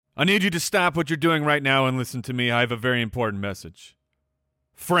I need you to stop what you're doing right now and listen to me. I have a very important message.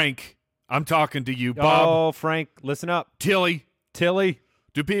 Frank, I'm talking to you. Bob. Oh, Frank, listen up. Tilly.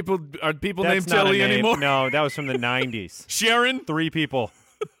 Are people named That's not a Tilly name. anymore? No, that was from the 90s. Sharon? 3 people.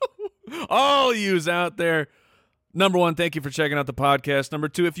 All yous out there. Number 1, thank you for checking out the podcast. Number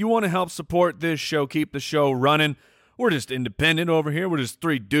 2, if you want to help support this show, keep the show running. We're just independent over here. We're just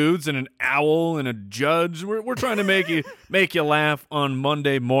 3 dudes and an owl and a judge. We're trying to make you laugh on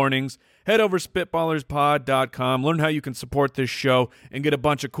Monday mornings. Head over to SpitballersPod.com. Learn how you can support this show and get a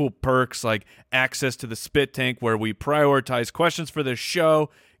bunch of cool perks like access to the Spit Tank where we prioritize questions for this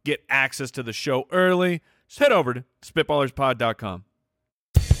show, get access to the show early. Just head over to SpitballersPod.com.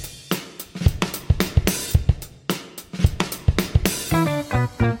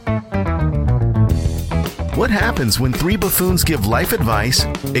 What happens when 3 buffoons give life advice,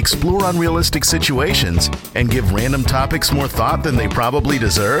 explore unrealistic situations, and give random topics more thought than they probably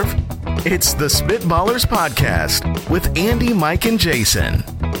deserve? It's the Spitballers Podcast with Andy, Mike, and Jason.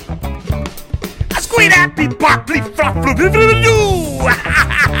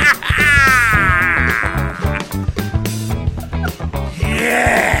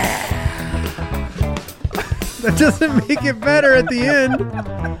 That doesn't make it better at the end.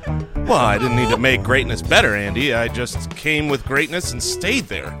 Well, I didn't need to make greatness better, Andy. I just came with greatness and stayed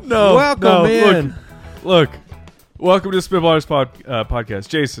there. Welcome in. Look. Welcome to the Spitballers podcast,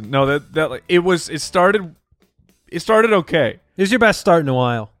 Jason. No, it started okay. This is your best start in a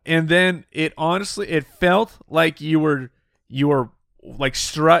while, and then it felt like you were like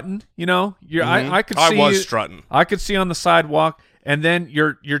strutting. You know, I could see I was strutting. I could see on the sidewalk, and then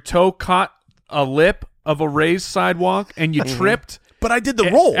your toe caught a lip of a raised sidewalk, and you tripped. But I did the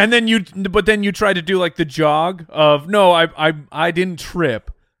roll, and then you tried to do like the jog of no, I didn't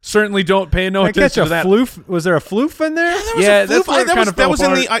trip. Certainly don't pay no attention to that. Floof? Was there a floof in there? Yeah, that's where it kind of fell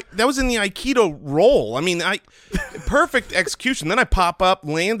apart. That was in the Aikido roll. I mean, perfect execution. Then I pop up,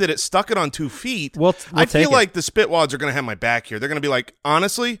 landed it, stuck it on 2 feet. I feel like the Spitwads are going to have my back here. They're going to be like,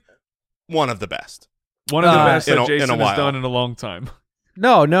 honestly, one of the best. One of the best that in Jason a has done in a long time.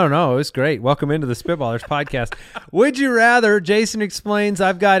 No. It was great. Welcome into the Spitballers podcast. Would you rather? Jason explains.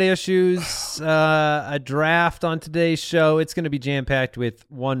 I've got issues. A draft on today's show. It's going to be jam-packed with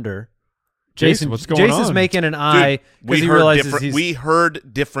wonder. Jason, what's going on? Jason's making an eye because he realizes we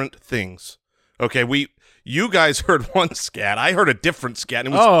heard different things. Okay, you guys heard one scat. I heard a different scat,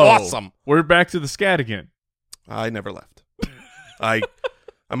 and it was awesome. We're back to the scat again. I never left. I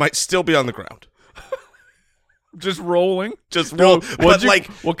might still be on the ground. Just rolling, roll. But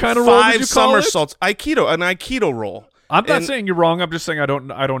what kind of roll did you call it? somersaults? An Aikido roll. I'm not saying you're wrong. I'm just saying I don't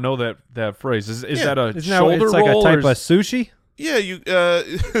know that phrase. Is that a Isn't shoulder it's roll? like a type of sushi? Yeah,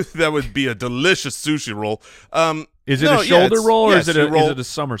 that would be a delicious sushi roll. Is it a shoulder roll or is it a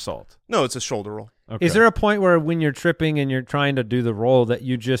somersault? No, it's a shoulder roll. Okay. Is there a point where when you're tripping and you're trying to do the roll that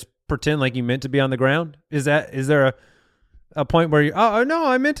you just pretend like you meant to be on the ground? Is there a point where you no,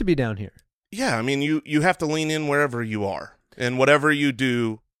 I meant to be down here? Yeah, I mean you have to lean in wherever you are, and whatever you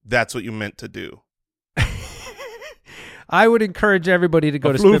do, that's what you meant to do. I would encourage everybody to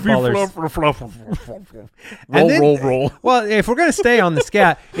go to Spitballers. Roll. Well, if we're gonna stay on the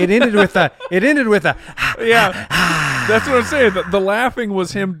scat, it ended with a. Yeah, that's what I'm saying. The laughing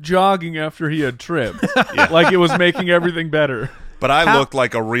was him jogging after he had tripped, like it was making everything better. But I looked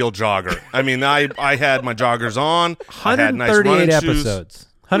like a real jogger. I mean, I had my joggers on. 138 I had nice running episodes. shoes.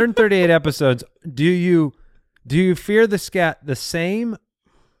 138 episodes. Do you fear the scat the same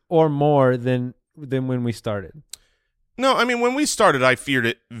or more than when we started? No, I mean, when we started, I feared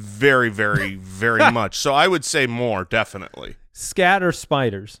it very, very, very much. So I would say more, definitely. Scat or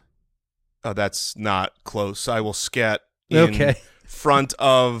spiders? Oh, that's not close. I will scat in front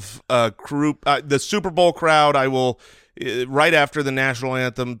of a group. The Super Bowl crowd, I will, right after the national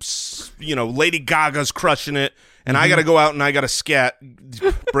anthem, Lady Gaga's crushing it, and I got to go out and I got to scat.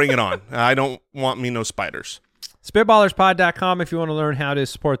 Bring it on. I don't want me no spiders. SpitballersPod.com if you want to learn how to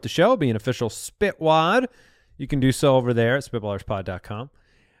support the show, be an official Spitwad. You can do so over there at SpitballersPod.com.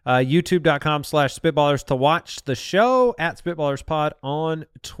 YouTube.com/Spitballers to watch the show, at SpitballersPod on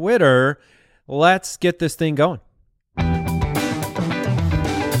Twitter. Let's get this thing going.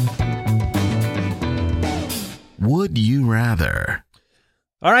 Would you rather?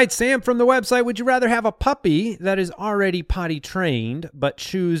 All right, Sam from the website, would you rather have a puppy that is already potty trained but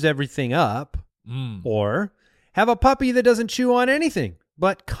chews everything up, or have a puppy that doesn't chew on anything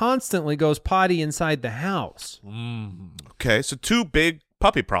but constantly goes potty inside the house? Okay, so 2 big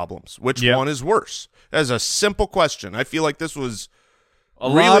puppy problems. Which one is worse? That's a simple question. I feel like this was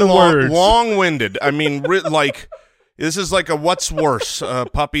lot of words. long-winded. I mean, This is like a what's worse, a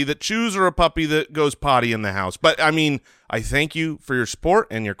puppy that chews or a puppy that goes potty in the house. But, I mean, I thank you for your support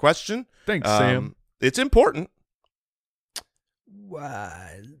and your question. Thanks, Sam. It's important. You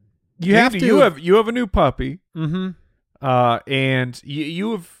have to. You have a new puppy. And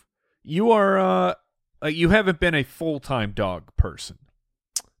you haven't been a full-time dog person.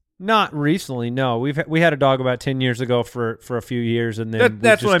 Not recently, no. We had a dog about 10 years ago for a few years, and then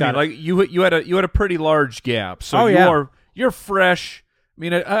that's what I mean. Like you had a pretty large gap. So you're fresh. I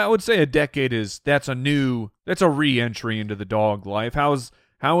mean, I would say a decade that's a re-entry into the dog life. How is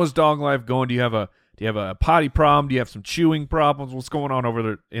dog life going? Do you have a potty problem? Do you have some chewing problems? What's going on over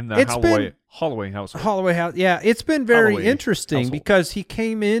there in the Holloway household? Holloway house. Yeah, it's been very interesting because he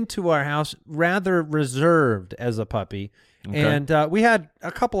came into our house rather reserved as a puppy. Okay. And we had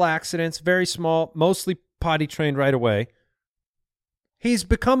a couple accidents, very small, mostly potty trained right away. He's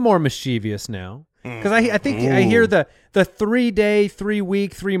become more mischievous now because I think I hear the 3 day, 3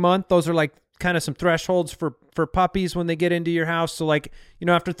 week, 3 month. Those are like kind of some thresholds for puppies when they get into your house. So like,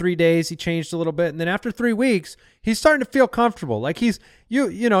 after 3 days he changed a little bit, and then after 3 weeks he's starting to feel comfortable. Like he's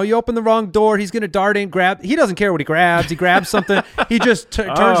you open the wrong door, he's gonna dart in, grab. He doesn't care what he grabs. He grabs something. He just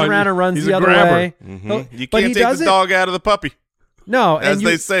turns around and runs the other way. Mm-hmm. You can't take the dog out of the puppy. No, as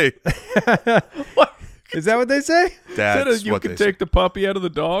they say. What? Is that what they say? That's you can take the puppy out of the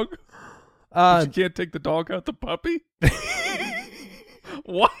dog. But you can't take the dog out the puppy.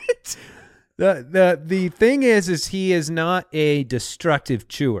 What? The thing is he is not a destructive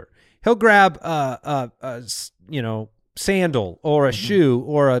chewer. He'll grab a sandal or a shoe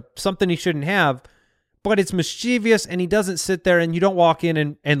or something he shouldn't have, but it's mischievous, and he doesn't sit there, and you don't walk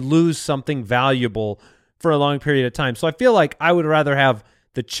in and lose something valuable for a long period of time. So I feel like I would rather have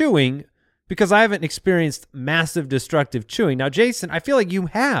the chewing because I haven't experienced massive destructive chewing. Now, Jason, I feel like you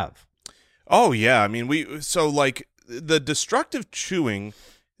have. Oh yeah, I mean the destructive chewing.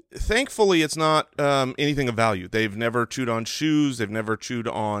 Thankfully, it's not anything of value. They've never chewed on shoes. They've never chewed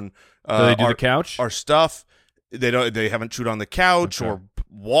on the couch? Our stuff. They haven't chewed on the couch or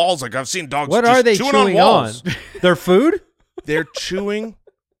walls. Like I've seen dogs. What just are they chewing chewing on walls. Their food? They're chewing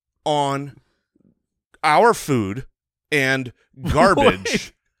on our food and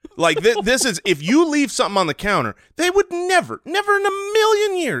garbage. Like this is, if you leave something on the counter, they would never in a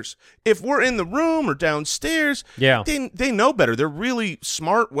million years, if we're in the room or downstairs, they know better. They're really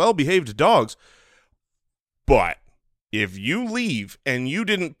smart, well-behaved dogs. But if you leave and you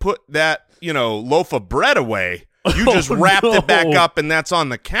didn't put that, loaf of bread away, you just wrapped it back up and that's on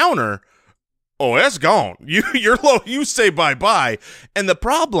the counter, oh, that's gone. You say bye-bye. And the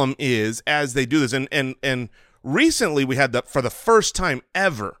problem is, as they do this, and recently we had for the first time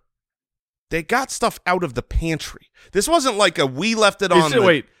ever, they got stuff out of the pantry. This wasn't like we left it on.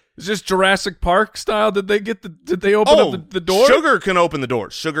 Wait, is this Jurassic Park style? Did they open up the door? Sugar can open the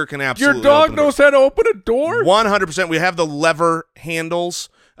door. Sugar can absolutely. Your dog knows how to open a door? 100%. We have the lever handles.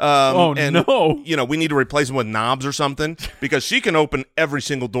 No. We need to replace them with knobs or something because she can open every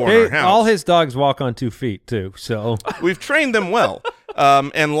single door in our house. All his dogs walk on 2 feet too, so we've trained them well.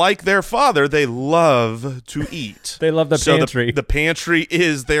 And like their father, they love to eat. They love the pantry. The pantry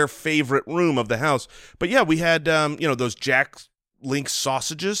is their favorite room of the house. But yeah, we had those Jack Link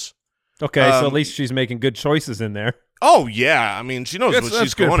sausages. Okay, so at least she's making good choices in there. Oh yeah, I mean she knows what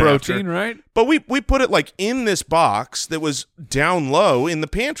she's going after. That's good protein, right? But we put it like in this box that was down low in the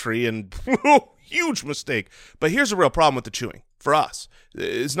pantry, and huge mistake. But here's a real problem with the chewing for us.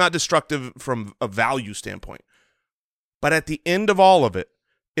 It's not destructive from a value standpoint. But at the end of all of it,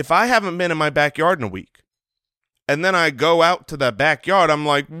 if I haven't been in my backyard in a week, and then I go out to the backyard, I'm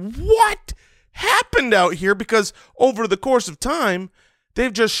like, what happened out here? Because over the course of time,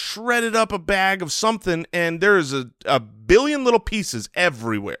 they've just shredded up a bag of something, and there's a billion little pieces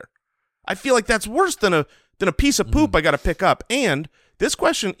everywhere. I feel like that's worse than a piece of poop I got to pick up. And this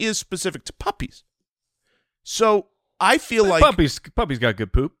question is specific to puppies. So I feel like puppies got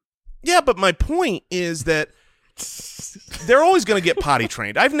good poop. Yeah, but my point is that they're always going to get potty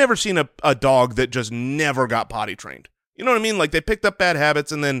trained. I've never seen a dog that just never got potty trained. You know what I mean? Like they picked up bad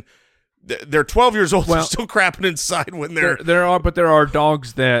habits and then they're 12 years old and still crapping inside when they're there are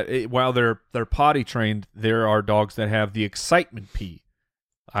dogs that while they're potty trained, there are dogs that have the excitement pee.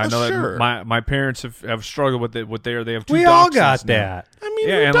 I know that my parents have struggled with it. They have two. We all got that. I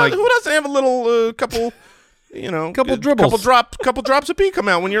mean, who doesn't have a little couple? Couple dribbles, couple drops of pee come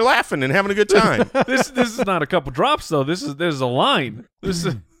out when you're laughing and having a good time. This is not a couple drops though. This is a line. This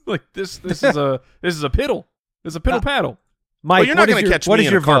is like this is a piddle. It's a piddle paddle. Mike, well, you're not going to catch me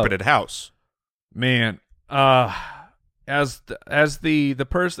in a carpeted house, man. As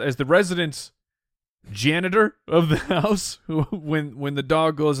the residents janitor of the house, when the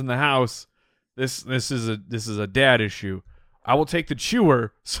dog goes in the house, this is a dad issue. I will take the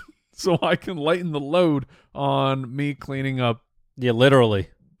chewer so I can lighten the load on me cleaning up. Yeah, literally.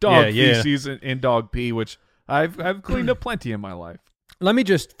 Dog feces and dog pee, which I've cleaned up plenty in my life. Let me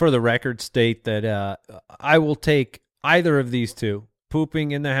just, for the record, state that I will take either of these two,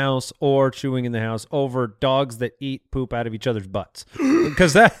 pooping in the house or chewing in the house, over dogs that eat poop out of each other's butts,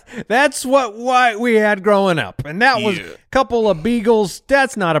 because that's what we had growing up, and that was a couple of beagles.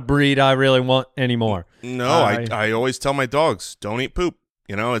 That's not a breed I really want anymore. No, I always tell my dogs, don't eat poop.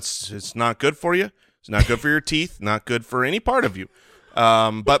 You know, it's not good for you. It's not good for your teeth. Not good for any part of you.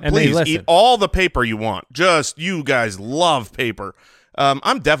 But please eat all the paper you want. Just, you guys love paper.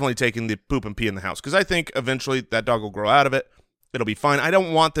 I'm definitely taking the poop and pee in the house because I think eventually that dog will grow out of it. It'll be fine. I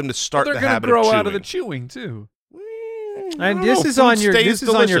don't want them to start the habit of chewing. They're going to grow out of the chewing too. And this is on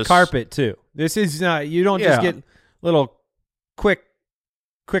your carpet too. This is you don't just get little quicker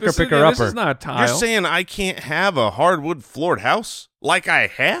picker upper. This is not tile. You're saying I can't have a hardwood floored house like I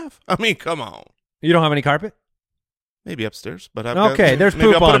have? I mean, come on. You don't have any carpet? Maybe upstairs, but there's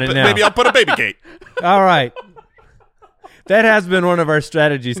poop on it now. Maybe I'll put a baby gate. All right. That has been one of our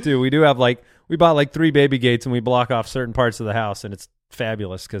strategies too. We do have we bought 3 baby gates and we block off certain parts of the house, and it's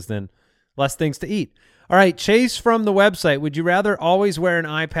fabulous because then less things to eat. All right, Chase from the website. Would you rather always wear an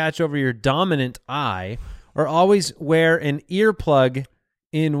eye patch over your dominant eye or always wear an earplug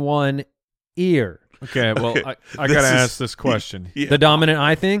in one ear? Okay, well, I got to ask this question. The dominant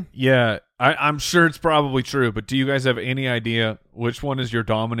eye thing? Yeah, I'm sure it's probably true, but do you guys have any idea which one is your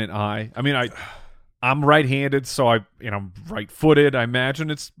dominant eye? I mean, I'm right-handed, so I'm right-footed. I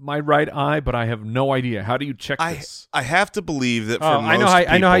imagine it's my right eye, but I have no idea. How do you check this? I have to believe that for most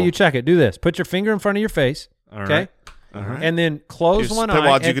I know how you check it. Do this. Put your finger in front of your face, okay? All right. And then close one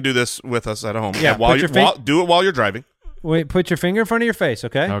eye. You could do this with us at home. Yeah, do it while you're driving. Wait, put your finger in front of your face,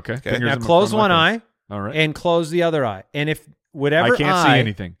 okay? Okay. Now close one eye. All right. And close the other eye. And if whatever I can't see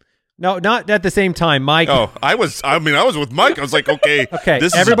anything. No, not at the same time, Mike. Oh, I was with Mike. I was like, okay,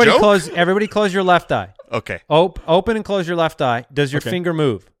 this everybody is a joke? Everybody close your left eye. Okay. Open and close your left eye. Does your finger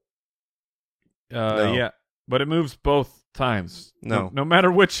move? No. Yeah, but it moves both times. No. No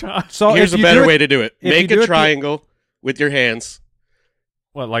matter which eye. So here's a better way to do it. Make a triangle with your hands.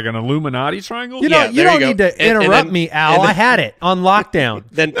 What, like an Illuminati triangle? You don't need to interrupt me, Al. I had it on lockdown.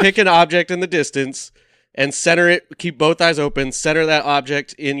 Then pick an object in the distance and center it. Keep both eyes open. Center that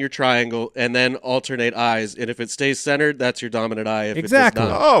object in your triangle, and then alternate eyes. And if it stays centered, that's your dominant eye. If exactly. It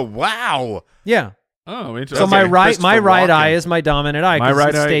does not, oh wow. Yeah. Oh, interesting. So my right eye is my dominant eye. My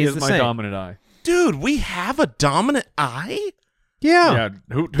right eye is my dominant eye. Dude, we have a dominant eye? Yeah.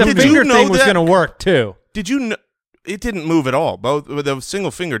 The finger thing was going to work too. Did you know? It didn't move at all. Both the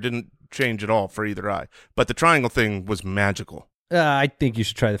single finger didn't change at all for either eye. But the triangle thing was magical. I think you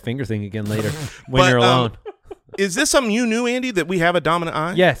should try the finger thing again later when you're alone. Is this something you knew, Andy, that we have a dominant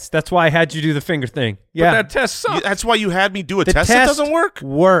eye? Yes, that's why I had you do the finger thing. Yeah, but that test sucks. That's why you had me do a the test that doesn't work?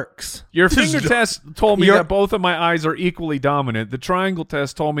 Works. Your finger test told me that both of my eyes are equally dominant. The triangle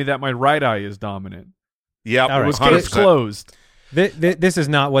test told me that my right eye is dominant. Yeah, it was closed. This is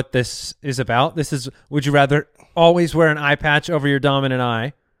not what this is about. This is, would you rather always wear an eye patch over your dominant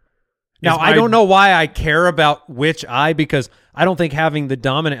eye? Now, I don't know why I care about which eye, because I don't think having the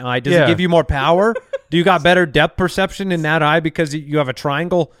dominant eye, does it give you more power? Do you got better depth perception in that eye because you have a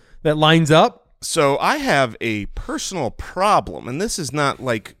triangle that lines up? So I have a personal problem, and this is not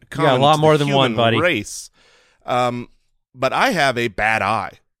like common a lot more than human one, buddy. Race. But I have a bad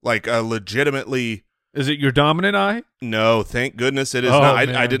eye, like a legitimately. Is it your dominant eye? No, thank goodness it is not.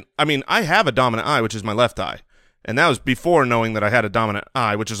 I didn't. I mean, I have a dominant eye, which is my left eye, and that was before knowing that I had a dominant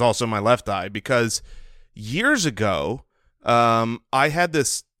eye, which is also my left eye. Because years ago, I had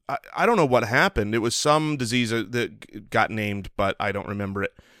this. I don't know what happened. It was some disease that got named, but I don't remember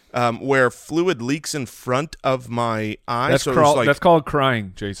it. Where fluid leaks in front of my eye. That's called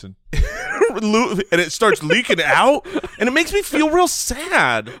crying, Jason. And it starts leaking out, and it makes me feel real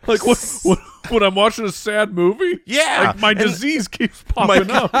sad. Like when I'm watching a sad movie? Yeah. Like my disease keeps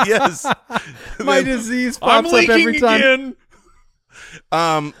popping up. Yes. My disease pops up every time.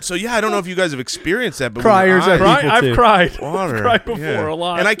 Again. So yeah, I don't know if you guys have experienced that, but Criers are people I've too. cried. Water. I've cried before a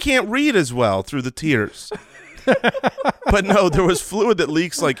lot. And I can't read as well through the tears. But no, there was fluid that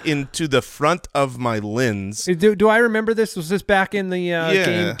leaks like into the front of my lens. Do I remember this? Was this back in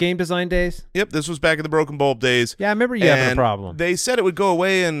the game design days? Yep, this was back in the broken bulb days. Yeah, I remember you having a problem. They said it would go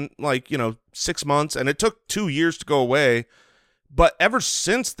away in 6 months, and it took 2 years to go away. But ever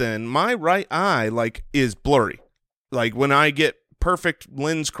since then, my right eye is blurry. Like when I get perfect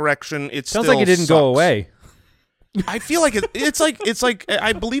lens correction. It Sounds still like it didn't go sucks. away. I feel like it's like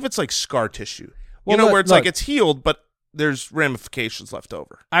I believe it's like scar tissue. Well, Where look, it's like it's healed, but there's ramifications left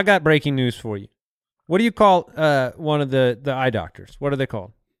over. I got breaking news for you. What do you call one of the eye doctors? What are they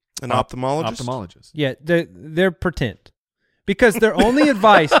called? An ophthalmologist. Ophthalmologist. Yeah, they're pretend, because their only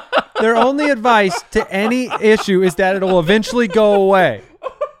advice to any issue is that it'll eventually go away.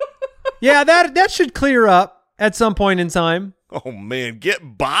 Yeah, that should clear up at some point in time. Oh man,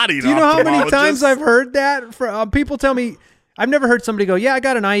 get bodied. Do you know how many ophthalmologist. times I've heard that? People tell me, I've never heard somebody go, "Yeah, I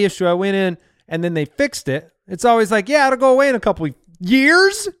got an eye issue. I went in and then they fixed it." It's always like, "Yeah, it'll go away in a couple of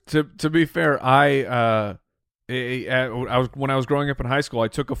years." To be fair, I was when I was growing up in high school, I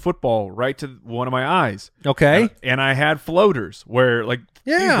took a football right to one of my eyes. Okay. And I had floaters where like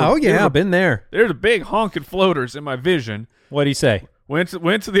Yeah. I've been there. There's a big honking floaters in my vision. What'd he say? Went to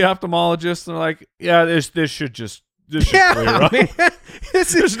the ophthalmologist and they're like, yeah, this should clear up. Man.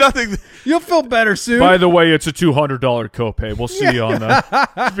 There's nothing. You'll feel better soon. By the way, it's a $200 copay. We'll see you on that.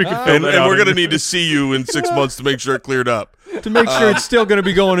 And we're gonna need to see you in 6 months to make sure it cleared up. to make sure it's still going to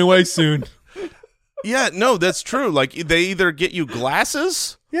be going away soon. Yeah, no, that's true. Like they either get you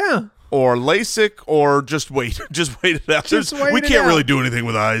glasses, Yeah. or LASIK, or just wait it out. Just wait we it can't out. really do anything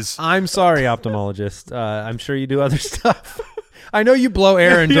with eyes. I'm sorry, ophthalmologist. I'm sure you do other stuff. I know you blow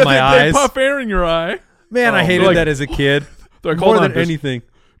air into my they eyes. puff air in your eye. Man, I hated that as a kid. Like, More hold than on, just- anything.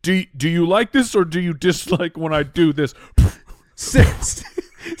 Do you like this or do you dislike when I do this?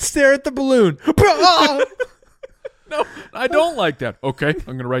 Stare at the balloon. No, I don't like that. Okay, I'm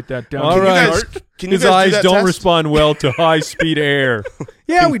going to write that down. All Can you right. guys- can you His guys do eyes that don't test? respond well to high-speed air.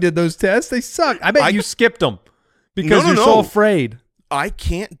 Yeah, we did those tests. They suck. I bet you skipped them because No, you're no. so afraid. I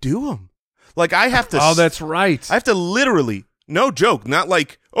can't do them. Like I have to. Oh, that's right. I have to literally. No joke. Not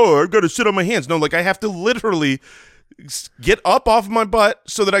like, oh, I've got to sit on my hands. No, like I have to literally get up off my butt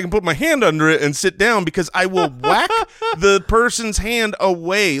so that I can put my hand under it and sit down because I will whack the person's hand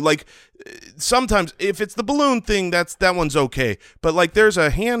away. Like sometimes if it's the balloon thing, that one's okay. But like there's a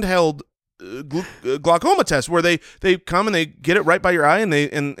handheld glaucoma test where they come and they get it right by your eye and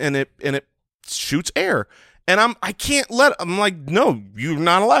it shoots air. And I'm like, no, you're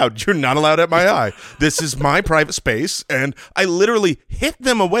not allowed. You're not allowed at my eye. This is my private space. And I literally hit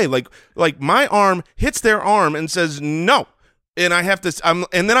them away. Like my arm hits their arm and says, no. And I have to,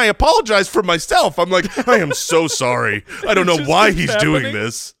 and then I apologize for myself. I'm like, I am so sorry. I don't know Just why keeps he's happening. doing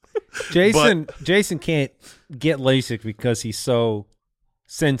this. Jason can't get LASIK because he's so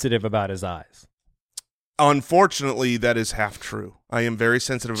sensitive about his eyes. Unfortunately, that is half true. I am very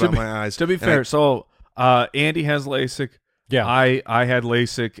sensitive about my eyes. To be And fair, so Andy has LASIK. Yeah. I had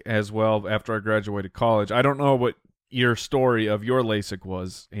LASIK as well after I graduated college. I don't know what your story of your LASIK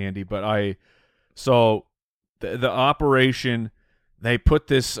was, Andy, but the operation, they put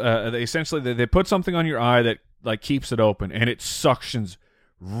this they put something on your eye that like keeps it open and it suctions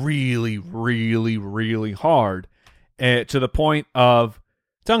really, really, really hard to the point of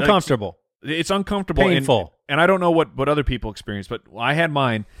It's uncomfortable. it's uncomfortable, Painful. and I don't know what other people experience, but I had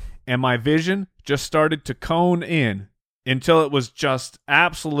mine, and my vision just started to cone in until it was just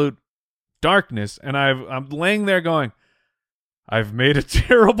absolute darkness, and I'm laying there going, I've made a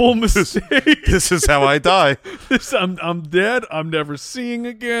terrible mistake. this is how I die. I'm dead. I'm never seeing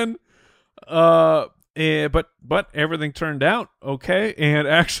again. But everything turned out okay, and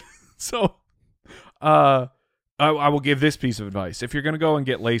actually, so I will give this piece of advice: if you're going to go and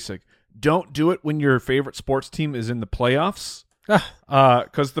get LASIK, don't do it when your favorite sports team is in the playoffs.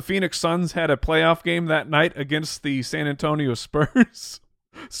 Because the Phoenix Suns had a playoff game that night against the San Antonio Spurs.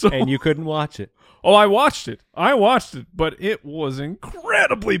 So, And you couldn't watch it. oh, I watched it, but it was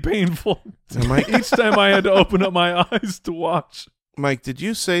incredibly painful. Each time I had to open up my eyes to watch. Mike, did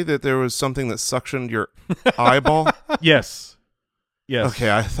you say that there was something that suctioned your eyeball? Yes. Okay,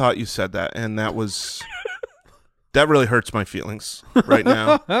 I thought you said that, and that really hurts my feelings right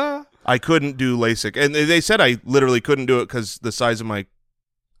now. I couldn't do LASIK, and they said I literally couldn't do it because the size of my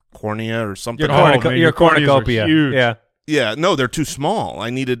cornea or something. man, your corneas are cornucopia. huge. Yeah. Yeah, no, they're too small.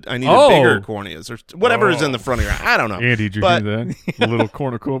 I needed Oh. bigger corneas or whatever is in the front of your eye. I don't know. Andy, did you But- hear that? A little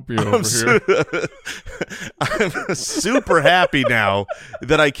cornucopia over here. I'm super happy now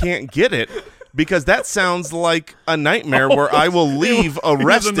that I can't get it because that sounds like a nightmare where I will leave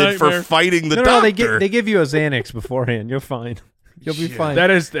arrested for nightmare. fighting the No, doctor. they give you a Xanax beforehand. You're fine. You'll be fine.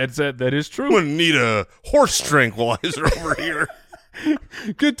 That is true. I'm gonna need a horse tranquilizer over here.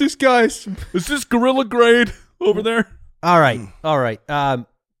 Get this, guys. Is this Gorilla Grade over there? All right.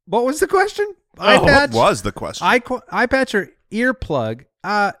 What was the question? Eye What patch? was the question? Eye patch or earplug?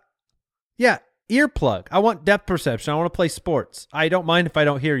 Yeah, earplug. I want depth perception. I want to play sports. I don't mind if I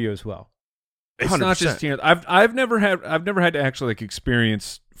don't hear you as well. It's not 100%. just hearing. I've never had to actually like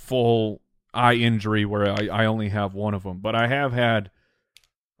experience full eye injury where I only have one of them, but I have had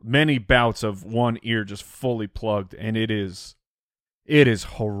many bouts of one ear just fully plugged, and it is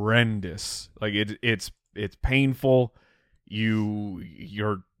horrendous. Like it's painful. You're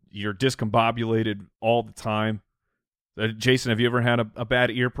discombobulated all the time. Jason, have you ever had a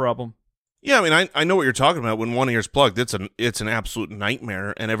bad ear problem? Yeah, I mean, I know what you're talking about. When one ear's plugged, it's an absolute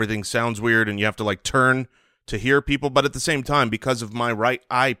nightmare, and everything sounds weird, and you have to like turn to hear people. But at the same time, because of my right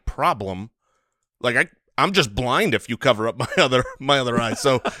eye problem, like I'm just blind if you cover up my other eye.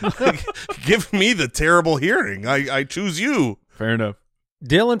 So give me the terrible hearing. I choose you. Fair enough.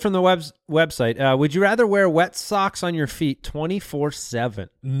 Dylan from the website, would you rather wear wet socks on your feet 24/7?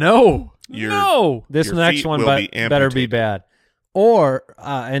 No. This Your next feet one will be better be amputated. bad. Or,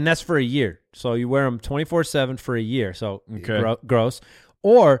 and that's for a year. So you wear them 24/7 for a year. So Okay. Gross.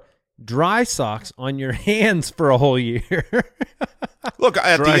 Or dry socks on your hands for a whole year. Look,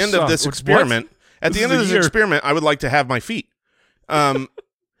 at Dry the end of socks. this What? experiment, at This the end is of a this year. experiment, I would like to have my feet. That's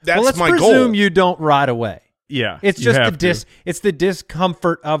well, let's my presume goal. you don't rot away. Yeah. It's you just have to. it's the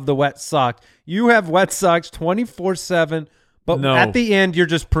discomfort of the wet sock. You have wet socks 24/7, but No. at the end you're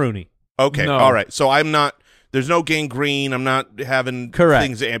just pruny. Okay, No. all right. So I'm not. There's no gangrene. I'm not having Correct.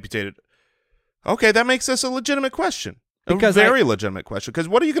 things amputated. Okay, that makes this a legitimate question. Because a very legitimate question. Because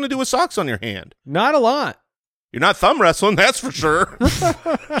what are you going to do with socks on your hand? Not a lot. You're not thumb wrestling, that's for sure.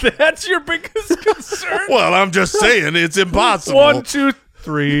 That's your biggest concern. Well, I'm just saying it's impossible. 1, 2,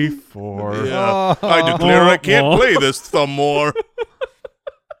 3, 4. Yeah. I declare I can't play this thumb more.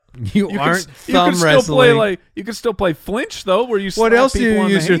 You aren't thumb still wrestling. play you can still play flinch though, where you. What slap else do people you on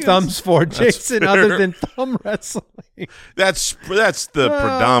the use your hands. thumbs for, Jason, fair. other than thumb wrestling? That's the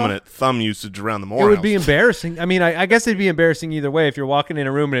predominant thumb usage around the It Morehouse. would be embarrassing. I mean, I guess it'd be embarrassing either way if you're walking in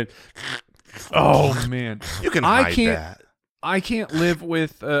a room and Oh man, You can I hide can't. that. I can't live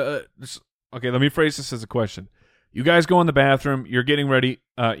with. Okay, let me phrase this as a question. You guys go in the bathroom. You're getting ready.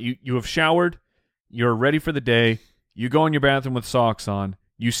 You have showered. You're ready for the day. You go in your bathroom with socks on.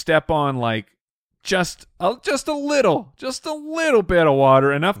 You step on like just a little bit of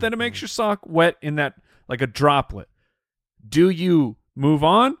water, enough that it makes your sock wet in that like a droplet. Do you move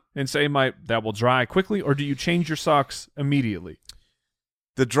on and say that will dry quickly, or do you change your socks immediately?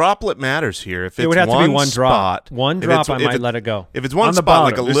 The droplet matters here. If it's it would have to be one spot, drop. One if drop, it's- I if might it- let it go. If it's one On the spot,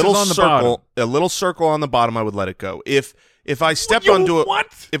 like a bottom. This little is on the circle, on the bottom, I would let it go. If I stepped onto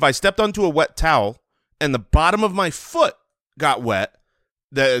if I stepped onto a wet towel and the bottom of my foot got wet,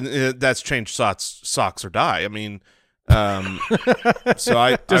 that's changed socks or die. I mean,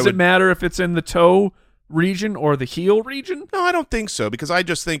 so Does it matter if it's in the toe region or the heel region? No, I don't think so, because I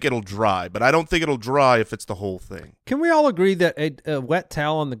just think it'll dry, but I don't think it'll dry if it's the whole thing. Can we all agree that a wet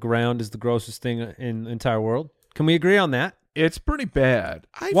towel on the ground is the grossest thing in the entire world? Can we agree on that? It's pretty bad.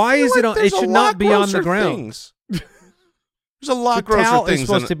 Why is it on? It should not be on the ground. Things. There's a lot The grosser towel things is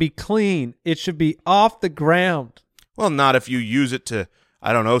supposed than to be clean. It should be off the ground. Well, not if you use it to,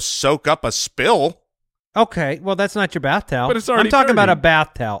 I don't know, soak up a spill. Okay, well that's not your bath towel. But it's already I'm talking about dirty. a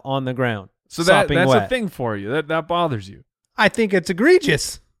bath towel on the ground. So that's sopping a wet. thing for you. That bothers you. I think it's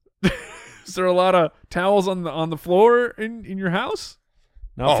egregious. Is there a lot of towels on the floor in your house?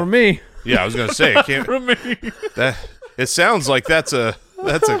 Not for me. Yeah, I was gonna say, I can't. For me. That it sounds like that's a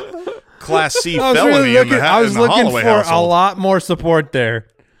Class C I was felony really in the, looking, I was in the looking Holloway for household. a lot more support there.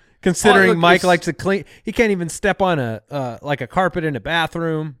 Considering look, Mike it's- likes to clean, he can't even step on a carpet in a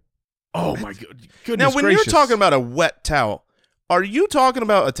bathroom. Oh my goodness Now, when gracious. you're talking about a wet towel, are you talking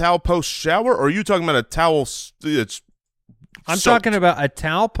about a towel post shower, or are you talking about a towel that's I'm soaked? talking about a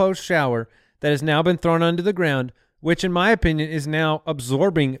towel post shower that has now been thrown under the ground, which in my opinion is now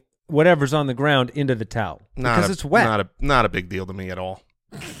absorbing whatever's on the ground into the towel because it's wet. Not a big deal to me at all.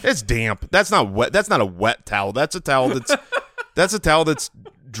 It's damp. That's not wet. That's not a wet towel. That's a towel that's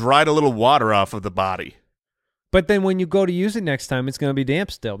dried a little water off of the body. But then when you go to use it next time, it's going to be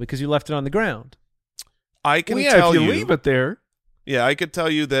damp still because you left it on the ground. I can Well, yeah, tell if you leave it there. Yeah, I could tell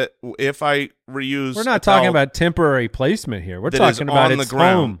you that if I reuse, We're a not talking towel about temporary placement here. We're that is talking about on the its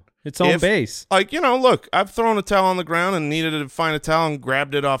ground. home, its own If- base. Like, look, I've thrown a towel on the ground and needed to find a towel and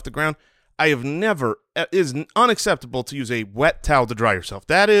grabbed it off the ground. I have never. It is unacceptable to use a wet towel to dry yourself.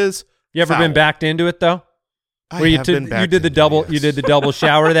 That is. You ever foul. been backed into it though? I Where you have did been you backed did the into it, double yes. you did the double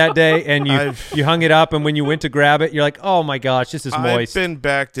shower that day and I've- you hung it up and when you went to grab it you're like, oh my gosh, this is moist. I've been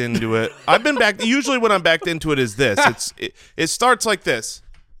backed into it. I've been backed. Usually, when I'm backed into it, is this. It starts like this.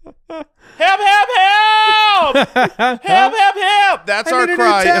 help, help, help. That's I our need a new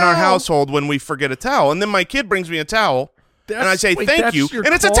cry in our towel. household when we forget a towel. And then my kid brings me a towel, and I say, wait, thank that's you. your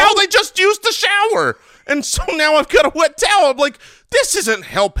And it's a call? towel they just used to shower. And so now I've got a wet towel. I'm like, this isn't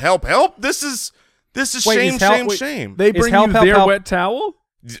help, help, help. This is Wait, shame, is help- shame, wait, shame. They Is bring help, you help, their help? wet towel?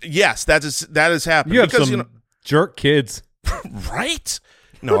 Yes, that is happening. You have because, some jerk kids. Right?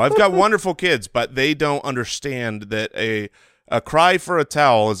 No, I've got wonderful kids, but they don't understand that a cry for a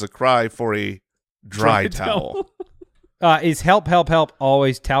towel is a cry for a dry towel. Is help, help, help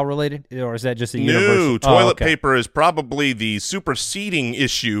always towel related, or is that just a universal? No, toilet Oh, okay. paper is probably the superseding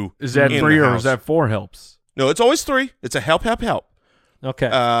issue. Is that in 3 the or house. is that 4 helps? No, it's always 3. It's a help, help, help. Okay,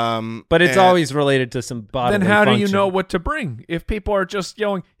 But it's always related to some bodily Then how do you function. know what to bring if people are just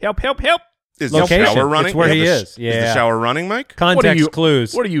yelling, help, help, help? is location? the shower running? It's where he is. Is Yeah. the shower running, Mike? Context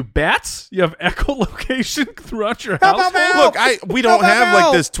clues. What are you, bats? You have echolocation throughout your household? Look, we don't have like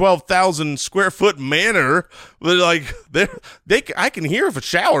help. this 12,000 square foot manor. But like I can hear if a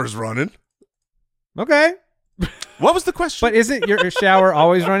shower's running. Okay, What was the question? but isn't your shower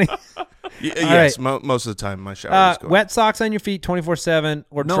always running? Yes, most of the time my shower is going. Wet socks on your feet 24/7,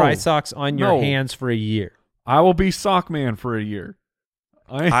 or No. dry socks on your No. hands for a year. I will be sock man for a year.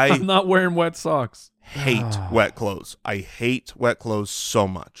 I'm not wearing wet socks. Hate wet clothes. I hate wet clothes so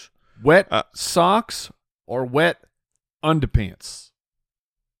much. Wet socks or wet underpants?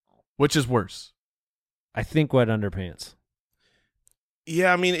 Which is worse? I think wet underpants.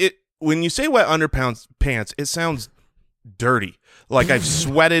 Yeah, I mean when you say wet underpants, it sounds dirty. Like I've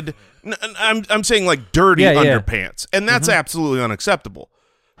sweated. I'm saying like dirty Yeah, yeah. underpants, and that's absolutely unacceptable.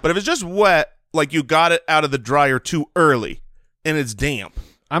 But if it's just wet, like you got it out of the dryer too early, and it's damp,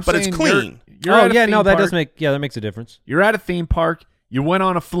 I'm but saying it's clean. You're Oh at a yeah, theme no, that park. does make that makes a difference. You're at a theme park. You went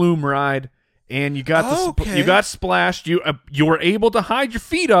on a flume ride, and you got Okay. you got splashed. You were able to hide your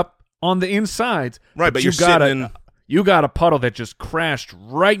feet up on the insides, Right, but you you're got sitting a in- you got a puddle that just crashed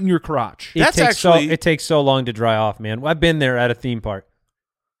right in your crotch. That's it takes so long to dry off, man. I've been there at a theme park.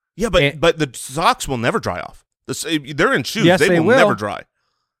 Yeah, but And- but the socks will never dry off. They're in shoes. Yes, they they will will. never dry.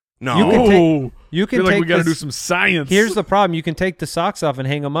 No. You can take- Ooh, You I can feel like take we got to this- do some science. Here's the problem: you can take the socks off and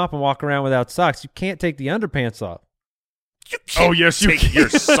hang them up and walk around without socks. You can't take the underpants off. You can't Oh, yes, you take can. your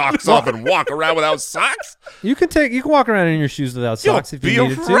socks off and walk around without socks. You can walk around in your shoes without socks You'll if you be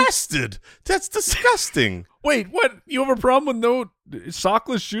needed to. arrested. That's disgusting. Wait, what? You have a problem with no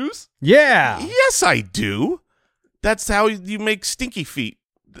sockless shoes? Yeah, Yes, I do. That's how you make stinky feet.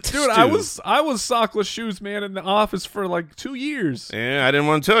 Dude, stew. I was sockless shoes, man, in the office for like 2 years. Yeah, I didn't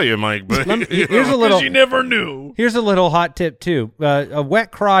want to tell you, Mike, but here's a Because little. you never knew. Here's a little hot tip too. A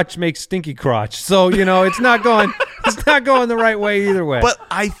wet crotch makes stinky crotch, so it's not going. It's not going the right way either way. But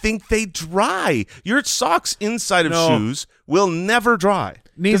I think they dry. Your socks inside of No. shoes will never dry.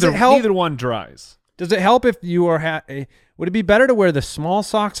 Neither help? neither one dries. does it help if you are? Would it be better to wear the small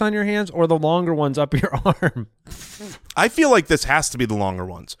socks on your hands or the longer ones up your arm? I feel like this has to be the longer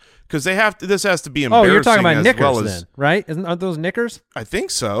ones because this has to be Oh, embarrassing. you're talking about as knickers well as, then, right? Aren't those knickers? I think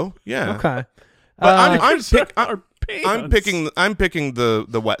so. Yeah. Okay. But I'm Knickers are pants. I'm picking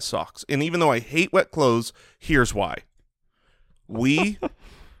the wet socks, and even though I hate wet clothes, here's why. We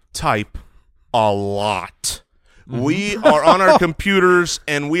type a lot. We are on our computers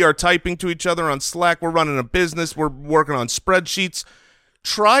and we are typing to each other on Slack. We're running a business. We're working on spreadsheets.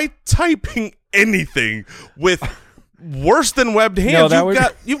 Try typing anything with worse than webbed hands.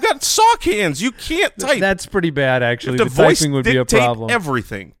 You've got sock hands. You can't type. That's pretty bad, actually. The The voice typing would be a dictate problem.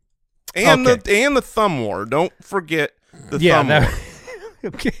 everything, and Okay. the thumb war. Don't forget the Yeah. thumb war.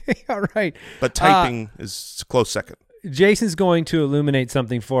 Okay. All right. But typing is a close second. Jason's going to illuminate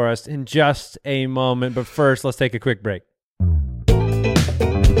something for us in just a moment, but first, let's take a quick break.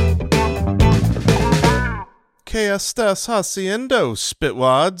 ¿Qué estás haciendo,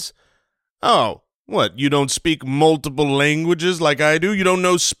 spitwads? Oh, what, you don't speak multiple languages like I do? You don't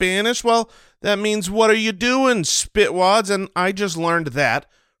know Spanish? Well, that means what are you doing, spitwads? And I just learned that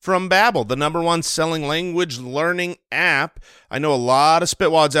from Babbel, the #1 selling language learning app. I know a lot of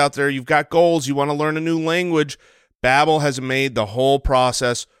spitwads out there. You've got goals. You want to learn a new language. Babbel has made the whole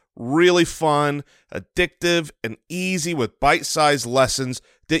process really fun, addictive, and easy with bite-sized lessons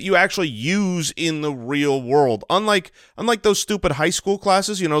that you actually use in the real world. Unlike those stupid high school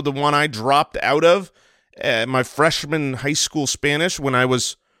classes, the one I dropped out of my freshman high school Spanish when I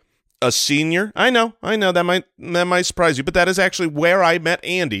was a senior. I know that might surprise you, but that is actually where I met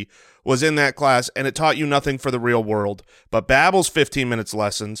Andy, was in that class, and it taught you nothing for the real world. But Babbel's 15 minutes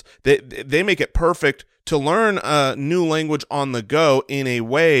lessons, they make it perfect to learn a new language on the go in a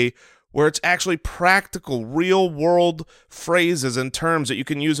way where it's actually practical, real-world phrases and terms that you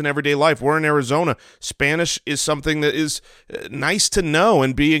can use in everyday life. We're in Arizona. Spanish is something that is nice to know,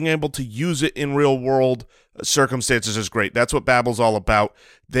 and being able to use it in real-world circumstances is great. That's what Babbel's all about.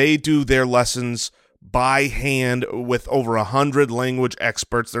 They do their lessons by hand with over 100 language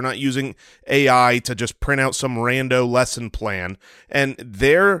experts. They're not using AI to just print out some rando lesson plan. And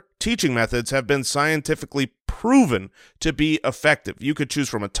their teaching methods have been scientifically proven to be effective. You could choose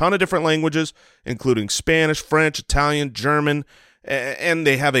from a ton of different languages, including Spanish, French, Italian, German, and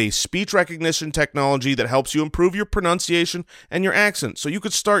they have a speech recognition technology that helps you improve your pronunciation and your accent. So you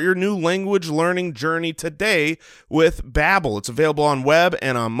could start your new language learning journey today with Babbel. It's available on web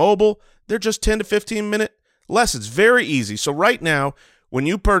and on mobile. They're just 10 to 15-minute lessons. Very easy. So right now, when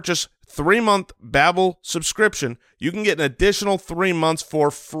you purchase 3-month Babbel subscription, you can get an additional 3 months for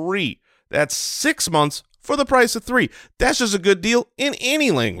free. That's 6 months for the price of 3. That's just a good deal in any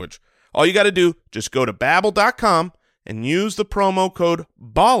language. All you got to do, just go to Babbel.com and use the promo code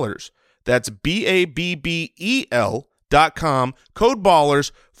BALLERS. That's BABBEL.com, code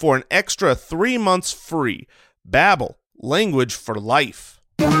BALLERS, for an extra 3 months free. Babbel, language for life.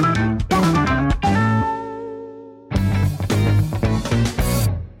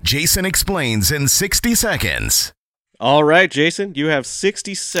 Jason explains in 60 seconds. All right, Jason, you have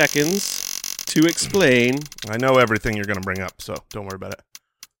 60 seconds to explain. I know everything you're going to bring up, so don't worry about it.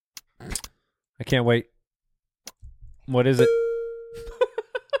 I can't wait. What is it?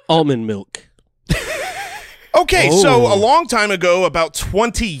 Almond milk. Okay, so a long time ago, about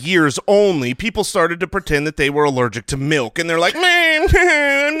 20 years only, people started to pretend that they were allergic to milk. And they're like, man,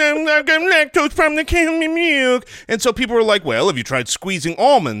 I've got lactose from the cow's milk. And so people were like, well, have you tried squeezing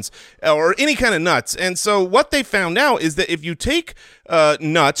almonds or any kind of nuts? And so what they found out is that if you take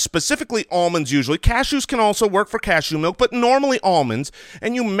nuts, specifically almonds usually, cashews can also work for cashew milk, but normally almonds,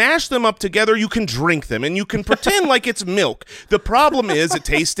 and you mash them up together, you can drink them, and you can pretend like it's milk. The problem is it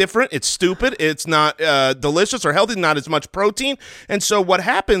tastes different, it's stupid, it's not delicious or healthy, not as much protein, and so what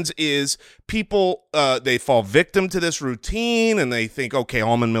happens is people, they fall victim to this routine, and they think, okay,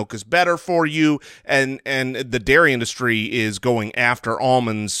 almond milk is better for you, and the dairy industry is going after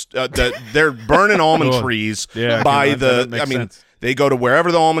almonds. They're burning almond trees by sense. They go to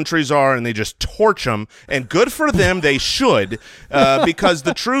wherever the almond trees are and they just torch them. And good for them, they should, because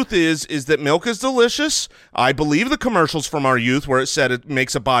the truth is that milk is delicious. I believe the commercials from our youth where it said it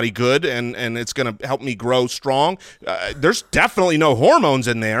makes a body good and it's going to help me grow strong. There's definitely no hormones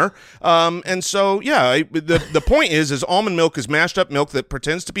in there. And so, yeah, the point is almond milk is mashed up milk that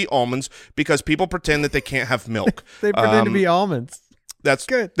pretends to be almonds because people pretend that they can't have milk. They pretend to be almonds. That's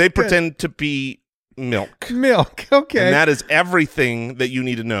good. They pretend to be milk, okay, and that is everything that you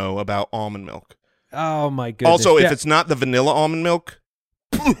need to know about almond milk. Oh my goodness! Also, if it's not the vanilla almond milk,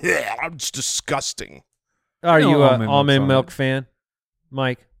 it's disgusting. Are you an almond milk fan,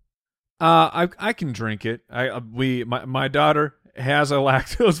 Mike? I can drink it. My daughter has a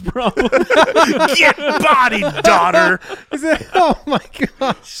lactose problem. Get bodied, daughter. Oh my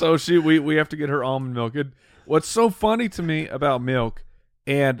gosh! So we have to get her almond milk. What's so funny to me about milk,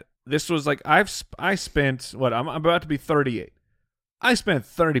 and this was like I spent I'm about to be 38. I spent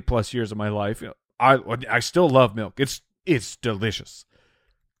 30 plus years of my life. I still love milk. It's delicious.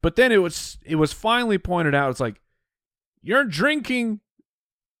 But then it was finally pointed out. It's like you're drinking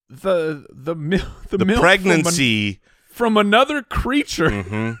the milk pregnancy from another creature.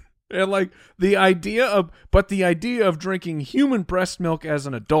 Mm-hmm. And like the idea of drinking human breast milk as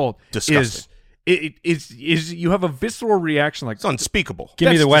an adult disgusting. is you have a visceral reaction like it's unspeakable.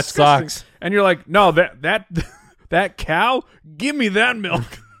 Give me the wet disgusting. socks. And you're like, no, that cow, give me that milk.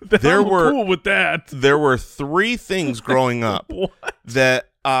 I'm cool with that. There were 3 things growing up that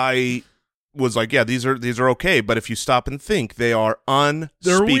I was like, yeah, these are okay, but if you stop and think, they are unspeakable.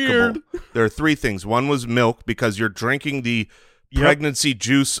 They're weird. There are 3 things. One was milk because you're drinking the pregnancy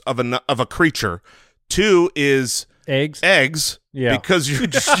juice of a creature. 2 is eggs. Yeah. Because you're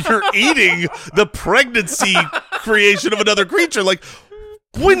eating the pregnancy creation of another creature. Like,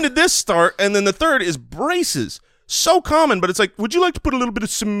 when did this start? And then the 3rd is braces. So common, but it's like, would you like to put a little bit of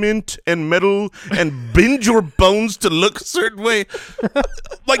cement and metal and bend your bones to look a certain way?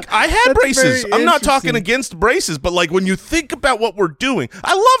 Like, I had braces. I'm not talking against braces, but like when you think about what we're doing,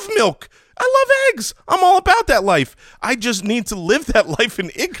 I love milk. I love eggs. I'm all about that life. I just need to live that life in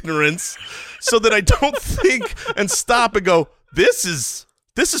ignorance so that I don't think and stop and go, this is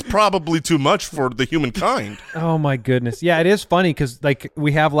probably too much for the humankind. Oh my goodness. Yeah, it is funny because like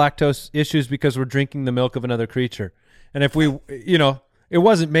we have lactose issues because we're drinking the milk of another creature. And if we, it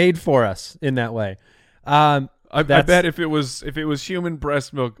wasn't made for us in that way. I bet if it was human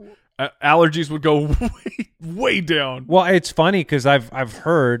breast milk, allergies would go way down. Well, it's funny because I've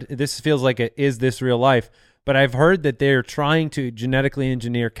heard, this feels like is this real life, but I've heard that they're trying to genetically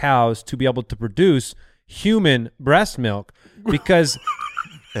engineer cows to be able to produce human breast milk because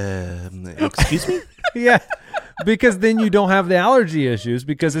Excuse me? yeah, because then you don't have the allergy issues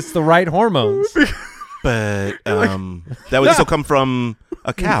because it's the right hormones. But that would still come from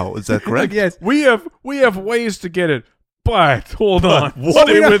a cow. Is that correct? Yes. We have ways to get it, but hold on, what?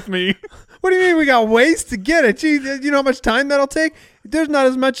 stay with me. What do you mean we got ways to get it? Gee, you know how much time that'll take? There's not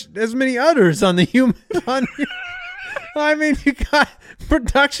as many udders on the human. I mean, you got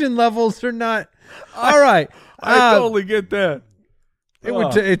production levels are not. All right. I totally get that. It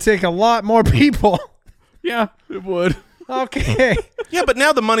would it'd take a lot more people. Yeah, it would. Okay. Yeah, but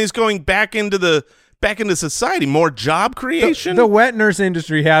now the money's going back into society. More job creation. The wet nurse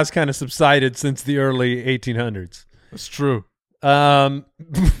industry has kind of subsided since the early 1800s. That's true.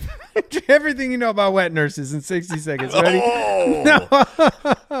 Everything you know about wet nurses in 60 seconds. Ready? Oh. No.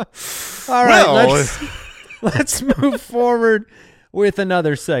 All right, Well. let's move forward with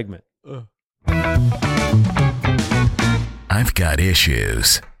another segment. I've got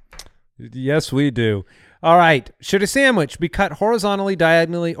issues. Yes, we do. All right. Should a sandwich be cut horizontally,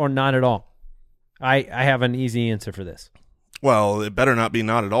 diagonally, or not at all? I have an easy answer for this. Well, it better not be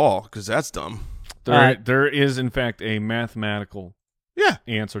not at all, because that's dumb. There is, in fact, a mathematical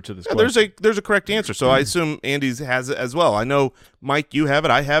answer to this question. There's a correct answer. So I assume Andy's has it as well. I know, Mike, you have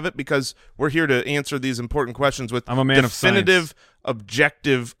it. I have it because we're here to answer these important questions with I'm a man of definitive,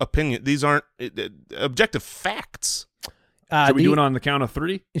 objective opinion. These aren't objective facts. Should we do it on the count of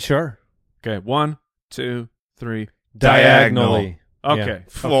three? Sure. Okay, 1, 2, 3. Diagonally. Okay.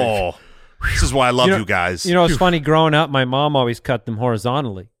 Oh, this is why I love you guys. You know, it's funny. Growing up, my mom always cut them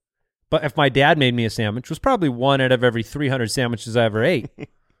horizontally. But if my dad made me a sandwich, which was probably 1 out of every 300 sandwiches I ever ate,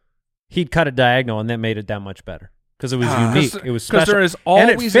 he'd cut it diagonal, and that made it that much better because it was unique. It was special. There is always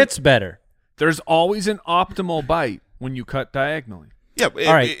and it fits better. There's always an optimal bite when you cut diagonally. Yeah,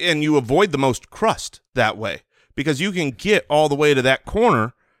 All right. And you avoid the most crust that way because you can get all the way to that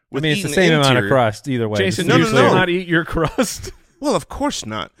corner with it's the eating same amount of interior. crust either way. Jason, No, you no, usually no. not eat your crust. Well, of course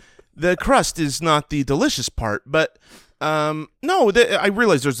not. The crust is not the delicious part, but no, I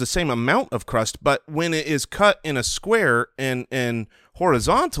realize there's the same amount of crust, but when it is cut in a square and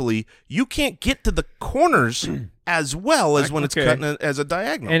horizontally, you can't get to the corners as well as when it's cut as a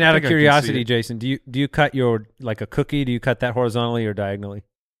diagonal. And out of think I can see curiosity, it. Jason, do you cut your like a cookie? Do you cut that horizontally or diagonally?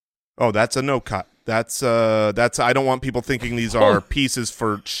 Oh, that's a no cut. That's I don't want people thinking these are pieces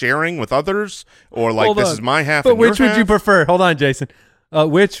for sharing with others or like Hold this on. is my half. But and which your would you half. prefer? Hold on, Jason.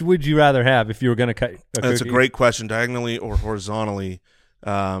 Which would you rather have if you were going to cut a cookie? That's a great question. Diagonally or horizontally?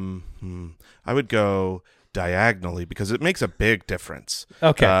 I would go diagonally because it makes a big difference.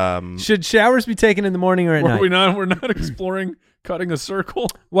 Okay. Should showers be taken in the morning or at night? We're not exploring cutting a circle.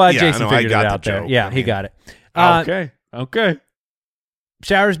 Well, Yeah, Jason no, I figured got it the out there. joke. Yeah, I he mean- got it. Okay.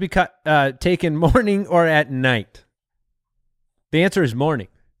 Showers be taken morning or at night? The answer is morning,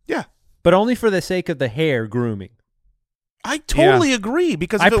 Yeah. but only for the sake of the hair grooming. I totally agree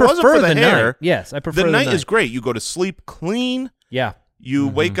because I if it wasn't prefer for the hair, night. Yes, I prefer the night night is great. You go to sleep clean. Yeah. You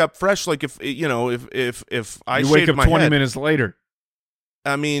wake up fresh. Like if I You wake shaved up my 20 head, minutes later.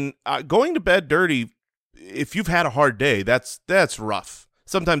 I mean, going to bed dirty. If you've had a hard day, that's rough.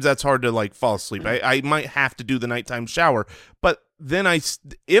 Sometimes that's hard to like fall asleep. I might have to do the nighttime shower, but then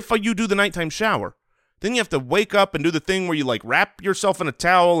if you do the nighttime shower, then you have to wake up and do the thing where you like wrap yourself in a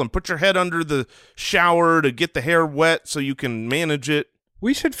towel and put your head under the shower to get the hair wet so you can manage it.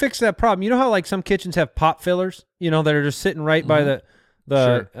 We should fix that problem. You know how like some kitchens have pop fillers, that are just sitting right by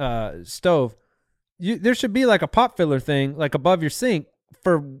the stove. There should be like a pop filler thing like above your sink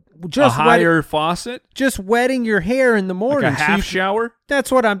for just a higher faucet, just wetting your hair in the morning. like a half shower.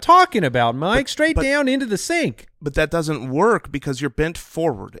 That's what I'm talking about, Mike. Straight down into the sink. But that doesn't work because you're bent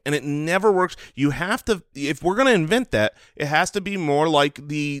forward, and it never works. You have to, if we're going to invent that, it has to be more like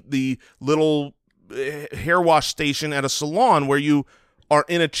the little hair wash station at a salon where you are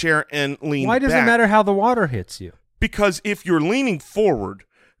in a chair and lean Why does back. it matter how the water hits you? Because if you're leaning forward,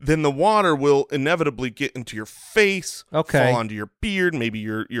 then the water will inevitably get into your face, Okay. fall onto your beard, maybe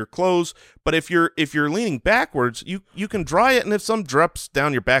your clothes. But if you're leaning backwards, you can dry it, and if some drips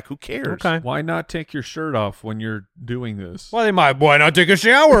down your back, who cares? Okay. Why not take your shirt off when you're doing this? Well, why not take a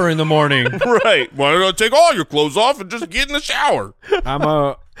shower in the morning? Right. Why don't take all your clothes off and just get in the shower? I'm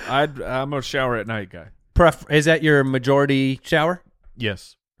a shower at night guy. Is that your majority shower?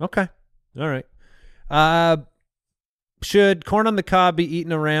 Yes. Okay. All right. Should corn on the cob be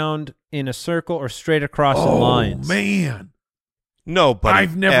eaten around in a circle or straight across in lines? Man. Nobody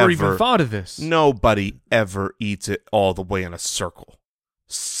I've never ever, even thought of this. Nobody ever eats it all the way in a circle.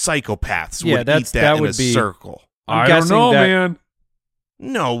 Psychopaths Yeah, would that's- eat that that in would a be- circle. I I'm don't guessing know, that- man.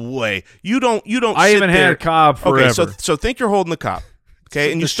 No way. You don't. I sit haven't there. had Cobb forever. Okay, so think you're holding the Cobb.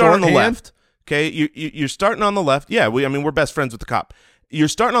 Okay, and The you start on the shorthand? left. Okay, you're starting on the left. Yeah, we're best friends with the Cobb. You're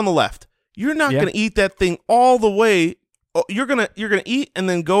starting on the left. You're not Yeah. going to eat that thing all the way. Oh, you're gonna eat and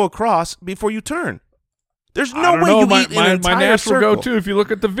then go across before you turn. There's I no don't way know. you my, eat my, an entire my natural circle. go-to, if you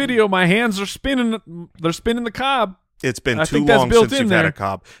look at the video, my hands are spinning. They're spinning the Cobb. It's been I too think that's long built since in you've had there. a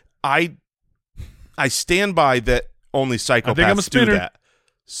Cobb. I stand by that. Only psychopaths I'm a do spinner. that.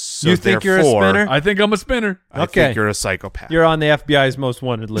 So You think you're a therefore, spinner? I think I'm a spinner. I Okay. think you're a psychopath. You're on the FBI's most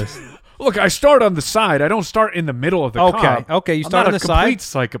wanted list. Look, I start on the side. I don't start in the middle of the Okay, Cobb. okay, you I'm start not on a the side? complete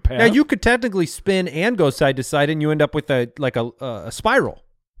psychopath. Now you could technically spin and go side to side, and you end up with a spiral.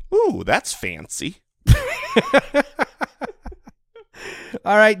 Ooh, that's fancy.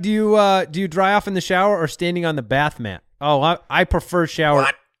 All right, do you dry off in the shower or standing on the bath mat? Oh, I prefer shower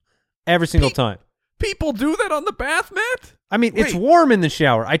What? every single time. People do that on the bath mat? I mean, it's Wait. warm in the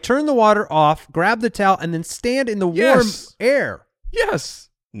shower. I turn the water off, grab the towel, and then stand in the warm Yes. air. Yes.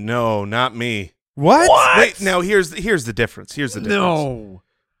 No, not me. What? Wait, now here's the difference. Here's the difference.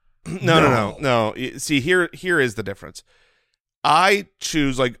 No. No. See, here is the difference. I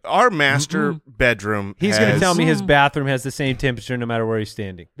choose, like, our master bedroom. He's going to has- tell me his bathroom has the same temperature no matter where he's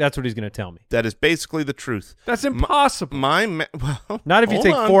standing. That's what he's going to tell me. that is basically the truth. That's impossible. Well, Not if you hold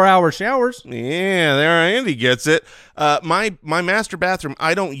take on. 4-hour showers. Yeah, there Andy gets it. My master bathroom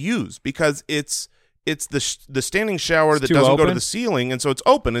I don't use because it's the standing shower It's that too doesn't go to open? the ceiling, and so it's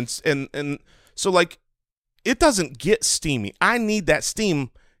open and so like it doesn't get steamy. I need that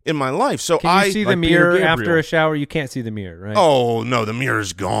steam in my life. So Can you see the like Peter mirror Gabriel. after a shower? You can't see the mirror, right? Oh no, the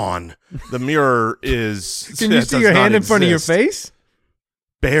mirror's gone. The mirror is. Can you it see does your not hand in front of your exist. face?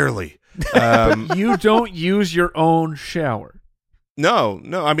 Barely. You don't use your own shower. No.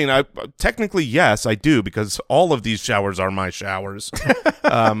 I mean, I technically yes, I do because all of these showers are my showers.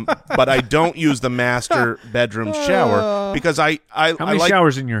 But I don't use the master bedroom shower because I How many like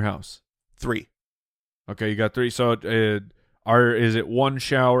showers in your house? 3. Okay, you got 3. So is it 1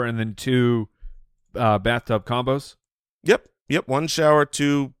 shower and then 2 bathtub combos? Yep. 1 shower,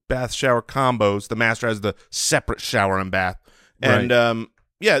 2 bath shower combos. The master has the separate shower and bath, and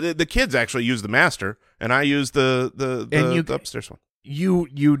yeah, the kids actually use the master, and I use the the upstairs one. You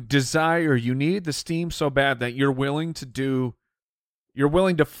need the steam so bad that you're willing to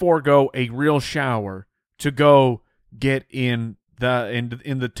forego a real shower to go get in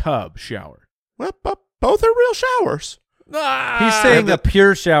the tub shower. Well, both are real showers. He's saying a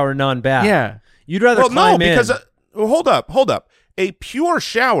pure shower, non-bath. Yeah. You'd rather Well, no, climb in. because hold up. A pure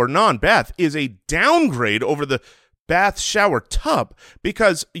shower, non-bath, is a downgrade over the bath shower tub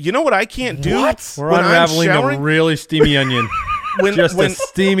because you know what I can't do We're when I'm unraveling a showering. really steamy onion. Just a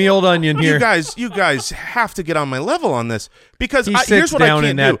steamy old onion here. You guys have to get on my level on this because He here's sits what I down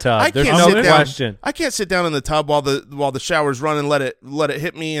can't in that do. tub. I There's can't no sit down. question. I can't sit down in the tub while the shower's running. Let it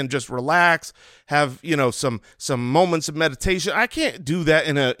hit me and just relax. Have some moments of meditation. I can't do that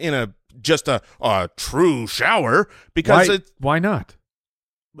in a just a true shower because Why not?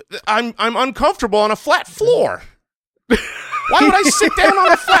 I'm uncomfortable on a flat floor. Why would I sit down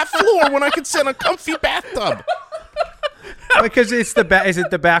on a flat floor when I can sit in a comfy bathtub? Because it's the is it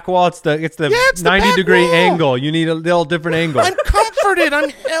the back wall? It's the It's the 90-degree back wall. angle. You need a little different angle. I'm comforted. I'm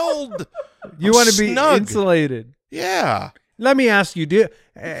held. You want to be snug. insulated. Yeah. Let me ask you: do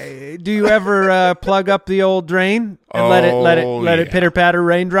you ever plug up the old drain and let it yeah. pitter patter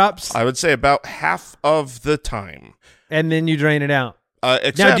raindrops, I would say about half of the time. and then you drain it out?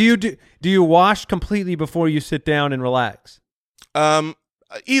 Except, Now, do you wash completely before you sit down and relax?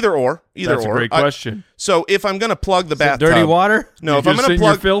 either or. That's a great question. So if I'm gonna plug the Is it bathtub, dirty water? No, You if I'm just gonna sit in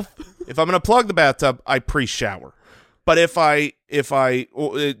your plug filth? if I'm gonna plug the bathtub, I pre-shower. But if I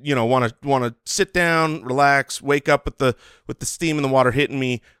want to sit down, relax, wake up with the steam and the water hitting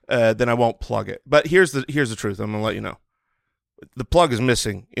me, then I won't plug it. But here's the truth. I'm gonna let you know. The plug is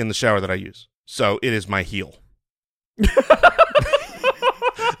missing in the shower that I use, so it is my heel.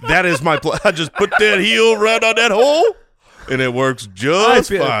 That is my plug. I just put that heel right on that hole, and it works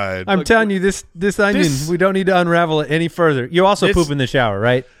just fine. I'm telling you, this onion, this- we don't need to unravel it any further. You also This- poop in the shower,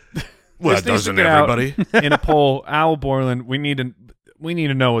 right? Well, This needs to doesn't get out everybody? in a poll, Al Borland, we need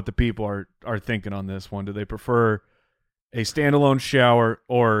to know what the people are thinking on this one. Do they prefer a standalone shower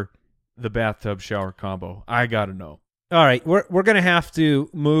or the bathtub shower combo? I gotta know. All right, we're gonna have to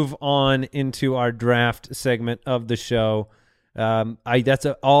move on into our draft segment of the show. That's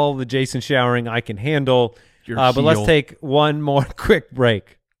all the Jason showering I can handle. But let's take one more quick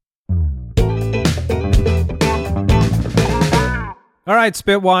break. All right,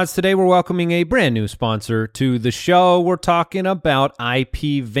 Spitwads, today we're welcoming a brand new sponsor to the show. We're talking about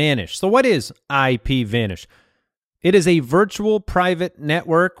IPVanish. So what is IPVanish? It is a virtual private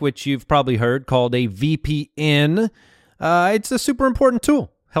network, which you've probably heard, called a VPN. It's a super important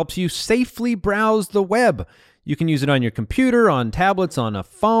tool. Helps you safely browse the web. You can use it on your computer, on tablets, on a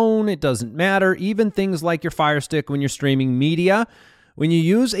phone. It doesn't matter. Even things like your Fire Stick when you're streaming media. When you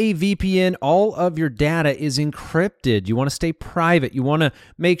use a VPN, all of your data is encrypted. You want to stay private. You want to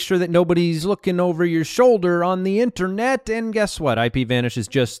make sure that nobody's looking over your shoulder on the internet. And guess what? IPVanish is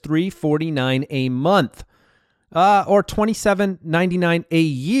just $3.49 a month, or $27.99 a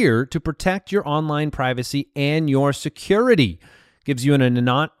year to protect your online privacy and your security. Gives you an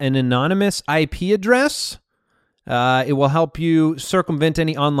anonymous IP address. It will help you circumvent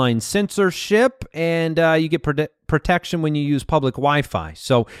any online censorship, and you get protection when you use public Wi-Fi.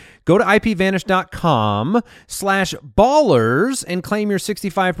 So go to ipvanish.com/ballers and claim your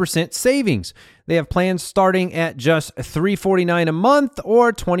 65% savings. They have plans starting at just $3.49 a month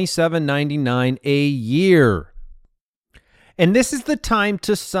or $27.99 a year. And this is the time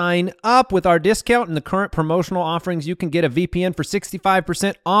to sign up. With our discount and the current promotional offerings, you can get a VPN for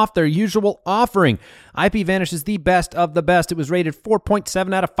 65% off their usual offering. IPVanish is the best of the best. It was rated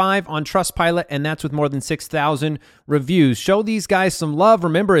 4.7 out of 5 on Trustpilot, and that's with more than 6,000 reviews. Show these guys some love.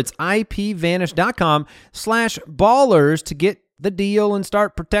 Remember, it's ipvanish.com/ballers to get the deal and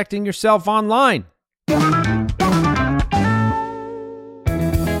start protecting yourself online.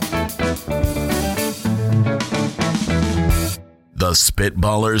 The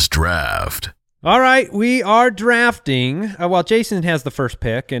Spitballers Draft. All right, we are drafting. Well, Jason has the first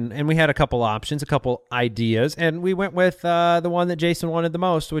pick, and we had a couple options, a couple ideas, and we went with the one that Jason wanted the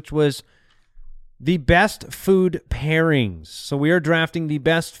most, which was the best food pairings. So we are drafting the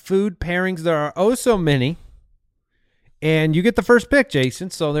best food pairings. There are oh so many, and you get the first pick,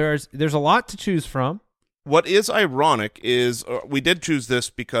 Jason. So there's a lot to choose from. What is ironic is we did choose this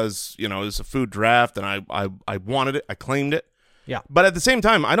because, you know, it's a food draft, and I wanted it. I claimed it. Yeah. But at the same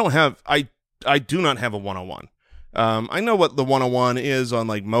time, I do not have a 101. I know what the 101 is on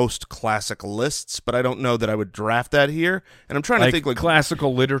like most classic lists, but I don't know that I would draft that here. And I'm trying to think like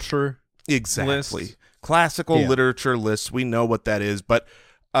classical literature. Exactly. Lists. Classical literature lists. We know what that is. But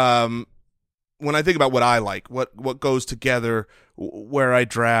when I think about what I like, what goes together, where I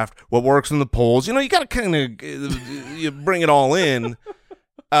draft, what works in the polls, you know, you got to kind of you bring it all in.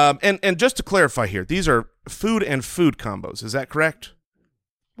 And just to clarify here, these are food and food combos. Is that correct?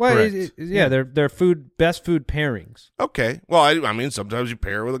 Well, they're best food pairings. Okay. Well, I mean, sometimes you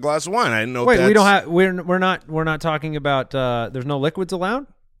pair with a glass of wine. I didn't know. Wait, we don't have. We're not talking about. There's no liquids allowed.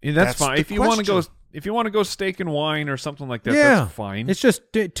 Yeah, that's fine. If you want to go steak and wine or something like that, that's fine. It's just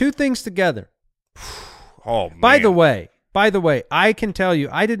two things together. Oh man. By the way, I can tell you,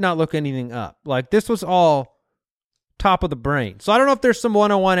 I did not look anything up. Like this was all top of the brain. So I don't know if there's some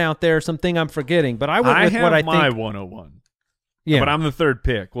 101 out there, something I'm forgetting, but I went with what I think. I have my 101. Yeah. But I'm the third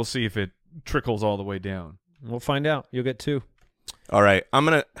pick. We'll see if it trickles all the way down. We'll find out. You'll get 2. All right. I'm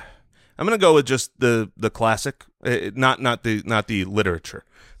going to go with just the classic, not the literature.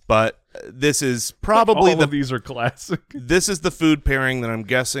 But this is probably all of these are classic. This is the food pairing that I'm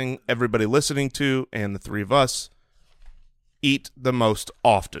guessing everybody listening to and the three of us eat the most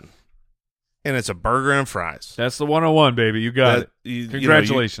often. And it's a burger and fries. That's the 101, baby. You got it.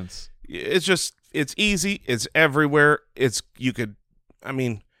 Congratulations. It's easy. It's everywhere. If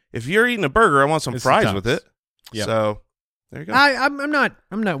you're eating a burger, I want some fries with it. Yep. So there you go. I'm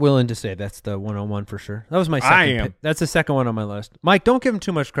not willing to say that's the 101 for sure. That was my second pick. That's the second one on my list. Mike, don't give him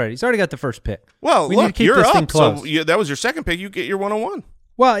too much credit. He's already got the first pick. Well, we need to keep you're this up. thing close. So that was your second pick. You get your 101.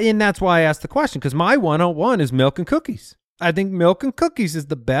 Well, and that's why I asked the question, because my 101 is milk and cookies. I think milk and cookies is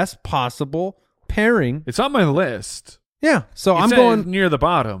the best possible pairing. It's on my list. Yeah, so I'm going near the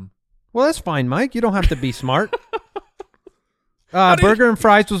bottom. Well, that's fine, Mike. You don't have to be smart. Burger and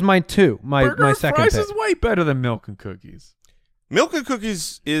fries was mine too. My second fries pick. is way better than milk and cookies. Milk and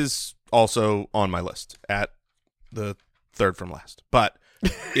cookies is also on my list at the third from last, but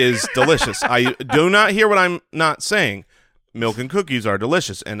is delicious. I do not hear what I'm not saying. Milk and cookies are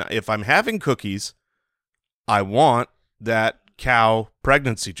delicious, and if I'm having cookies, I want that cow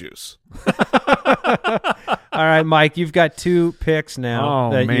pregnancy juice. All right, Mike, you've got 2 picks now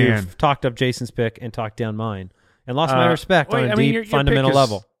that man. You've talked up Jason's pick and talked down mine and lost my respect on a deep, your fundamental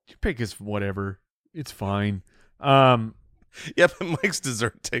level. Your pick is whatever. It's fine. Yeah, but Mike's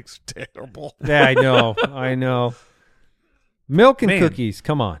dessert tastes terrible. Yeah, I know. Milk and cookies,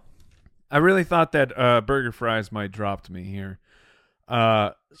 come on. I really thought that burger fries might dropped me here.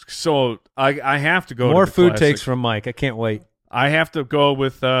 So I have to go More to the food classic. takes from Mike. I can't wait. I have to go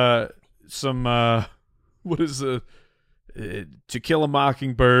with some what is To Kill a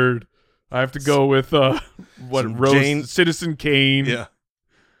Mockingbird. I have to go with Citizen Kane. Yeah.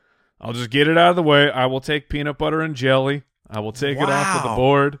 I'll just get it out of the way. I will take peanut butter and jelly. I will take it off of the Wow.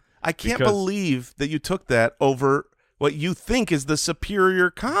 board. I can't because- believe that you took that over what you think is the superior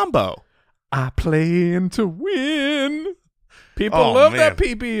combo. I plan to win. People Oh, love man. that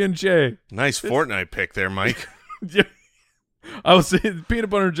PB&J. Nice Fortnite pick there, Mike. Yeah. I would say peanut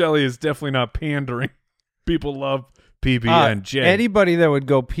butter and jelly is definitely not pandering. People love PB&J. Anybody that would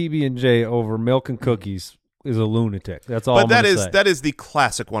go PB&J over milk and cookies is a lunatic. That's all. But I'm that gonna is say. that is the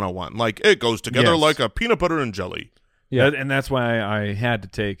classic 101. Like, it goes together Yes. like a peanut butter and jelly. Yeah. And that's why I had to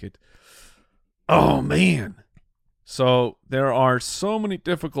take it. Oh, man. So there are so many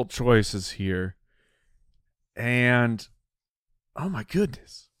difficult choices here. And, oh, my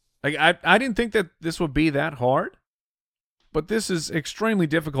goodness. Like I didn't think that this would be that hard. But this is extremely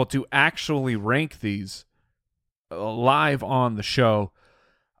difficult to actually rank these live on the show.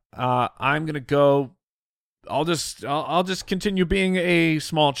 I'm going to go... I'll just continue being a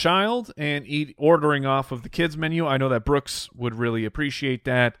small child and ordering off of the kids menu. I know that Brooks would really appreciate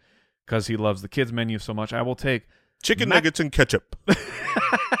that because he loves the kids menu so much. I will take Chicken nuggets and ketchup.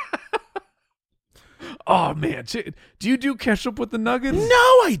 Oh man, do you do ketchup with the nuggets? No,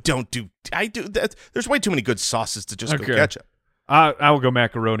 I don't do. I do that. There's way too many good sauces to just go Okay. ketchup. I will go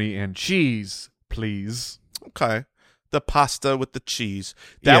macaroni and cheese, please. Okay. The pasta with the cheese.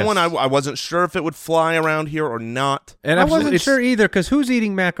 That Yes. one, I wasn't sure if it would fly around here or not. And I absolutely, wasn't it's- sure either because who's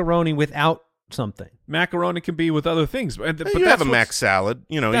eating macaroni without something? Macaroni can be with other things, but you that's have a what's- mac salad.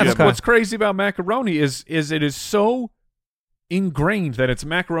 You know, you That's have, Okay. what's crazy about macaroni is it is so ingrained that it's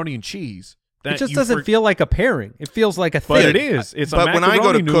macaroni and cheese. That It just you doesn't feel like a pairing. It feels like a But thing. it is. It's But a when I macaroni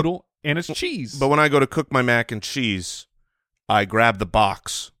go to cook- noodle and it's cheese. But when I go to cook my mac and cheese, I grab the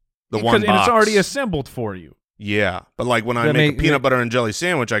box, the Because- one and box. it's already assembled for you. Yeah, but like when I That make make- a peanut butter and jelly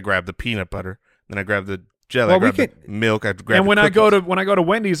sandwich, I grab the peanut butter, then I grab the jelly, Well, I we grab the milk, I grab. And the when cookies. I go to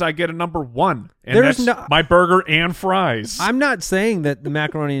Wendy's, I get a number 1, and There's that's no- my burger and fries. I'm not saying that the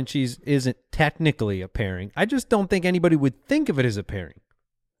macaroni and cheese isn't technically a pairing. I just don't think anybody would think of it as a pairing.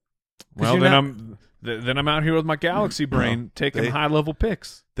 'Cause well, you're then not- then I'm out here with my galaxy brain taking they- high level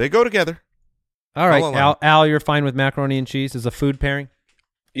picks. they go together. All right, I'll allow Al, you're fine with macaroni and cheese as a food pairing?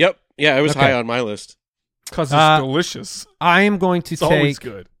 Yep. Yeah, it was Okay. high on my list. Because it's delicious. I am going to It's always take.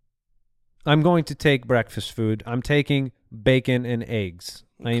 good. I'm going to take breakfast food. I'm taking bacon and eggs.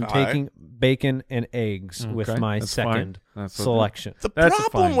 I am Okay. taking bacon and eggs with Okay, my that's fine. second That's okay. selection. The That's a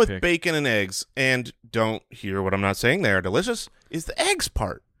problem fine with pick. bacon and eggs, and don't hear what I'm not saying, they are delicious, is the eggs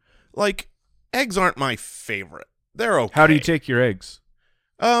part. Like, eggs aren't my favorite. They're okay. How do you take your eggs?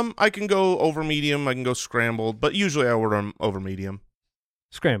 I can go over medium, I can go scrambled, but usually I order them over medium.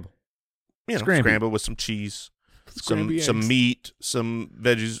 Scramble. You know, Scramby. scrambled with some cheese, Scramby some eggs. meat, some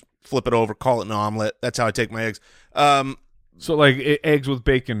veggies, flip it over, call it an omelet. That's how I take my eggs. So like eggs with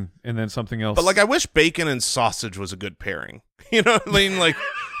bacon and then something else. But like, I wish bacon and sausage was a good pairing. You know what I mean? Like,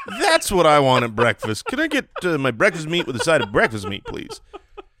 that's what I want at breakfast. Can I get my breakfast meat with a side of breakfast meat, please?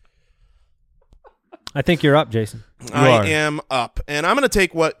 I think you're up, Jason. I am up. And I'm going to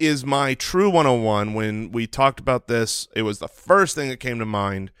take what is my true 101. When we talked about this, it was the first thing that came to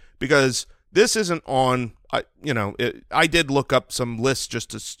mind because this isn't on, I did look up some lists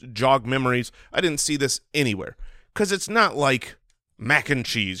just to jog memories. I didn't see this anywhere because it's not like mac and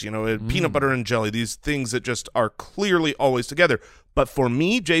cheese, peanut butter and jelly, these things that just are clearly always together. But for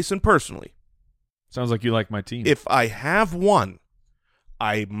me, Jason, personally, sounds like you like my team. if I have one,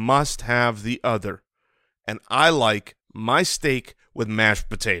 I must have the other. And I like my steak with mashed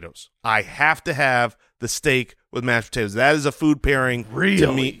potatoes. I have to have the steak with mashed potatoes. That is a food pairing to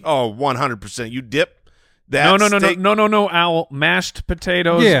Really? me. Oh, 100%. You dip that steak. No, Owl. Mashed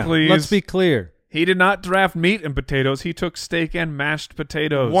potatoes, yeah, please. let's be clear. He did not draft meat and potatoes. He took steak and mashed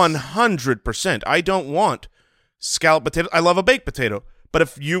potatoes. 100%. I don't want scalloped potatoes. I love a baked potato. But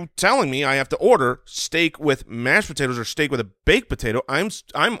if you telling me I have to order steak with mashed potatoes or steak with a baked potato,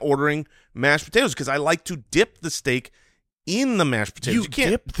 I'm ordering mashed potatoes because I like to dip the steak in the mashed potatoes. You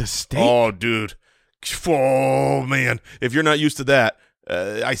can't dip the steak? Oh, dude. Oh, man. If you're not used to that,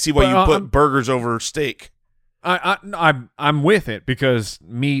 I see why But, you put burgers over steak. I'm with it because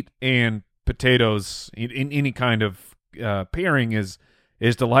meat and potatoes in any kind of pairing is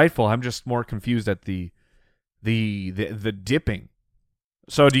delightful. I'm just more confused at the dipping.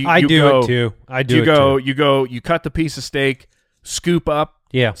 So do you? I you do go, it too. I do you it go. too. You cut the piece of steak, scoop up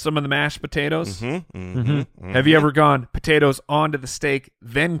Yeah. Some of the mashed potatoes. Mm-hmm. Have you ever gone potatoes onto the steak,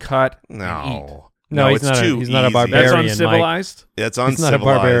 then cut? No. No, it's too he's not a easy. barbarian. That's uncivilized. It's He's uncivilized. not a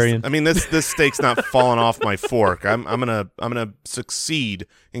barbarian. I mean, this steak's not falling off my fork. I'm gonna succeed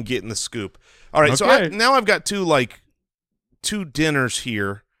in getting the scoop. All right, so Okay. now I've got two dinners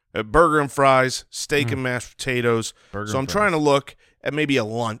here: burger and fries, steak and mashed potatoes. Burger So I'm and trying to look at maybe a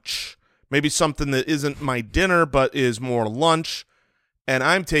lunch, maybe something that isn't my dinner but is more lunch. And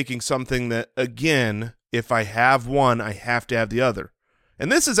I'm taking something that, again, if I have one, I have to have the other.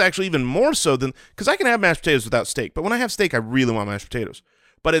 And this is actually even more so than – because I can have mashed potatoes without steak. But when I have steak, I really want mashed potatoes.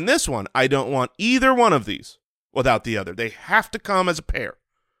 But in this one, I don't want either one of these without the other. They have to come as a pair.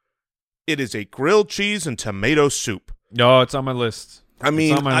 It is a grilled cheese and tomato soup. No, it's on my list. I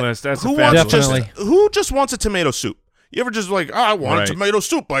mean, it's on my list. That's who a fabulous wants list. who just wants a tomato soup? You ever just like, I want Right. a tomato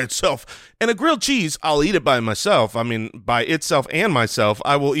soup by itself. And a grilled cheese, I'll eat it by myself. I mean, by itself and myself,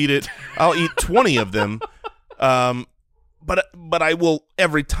 I will eat it. I'll eat 20 of them. But I will,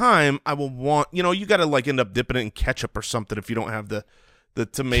 every time, I will want, you got to like end up dipping it in ketchup or something if you don't have the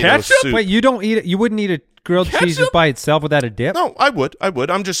tomato Ketchup? soup. Wait, you don't eat it? You wouldn't eat a grilled cheese Ketchup? just by itself without a dip? No, I would.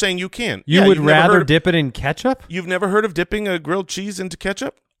 I'm just saying you can. You Yeah, would you've never rather heard of- dip it in ketchup? You've never heard of dipping a grilled cheese into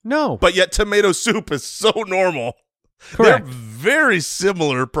ketchup? No. But yet tomato soup is so normal. Correct. They're very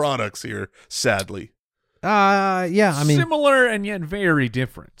similar products here, sadly. Yeah, I mean, Similar and yet very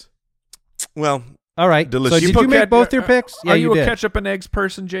different. Well, all right. delicious. So You did you make both your picks? Yeah, Are you a did. ketchup and eggs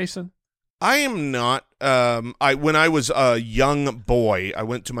person, Jason? I am not. When I was a young boy, I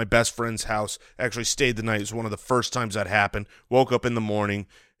went to my best friend's house. Actually, stayed the night. It was one of the first times that happened. Woke up in the morning.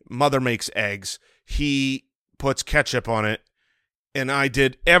 Mother makes eggs. He puts ketchup on it, and I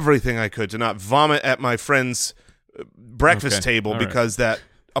did everything I could to not vomit at my friend's breakfast Okay. table All right. because that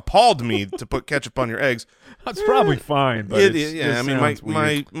appalled me to put ketchup on your eggs. That's probably fine. But Yeah, I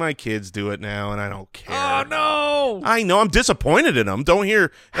mean, my kids do it now, and I don't care. Oh no! I know. I'm disappointed in them. Don't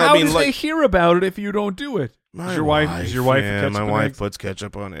hear. How I mean, does like, they hear about it if you don't do it? Is your wife a yeah, ketchup my and wife eggs? puts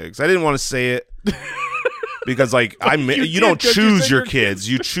ketchup on eggs. I didn't want to say it because, like, you did, don't 'cause you choose said your your kids.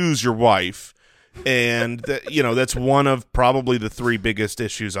 You choose your wife, and that's one of probably the three biggest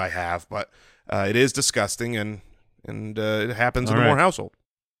issues I have. But it is disgusting, and it happens in All the Moore right. household.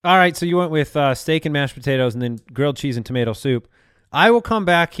 All right, so you went with steak and mashed potatoes and then grilled cheese and tomato soup. I will come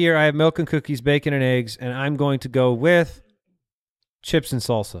back here. I have milk and cookies, bacon and eggs, and I'm going to go with chips and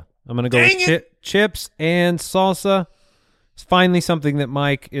salsa. I'm going to go with chips and salsa. It's finally something that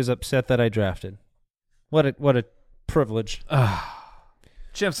Mike is upset that I drafted. What a privilege.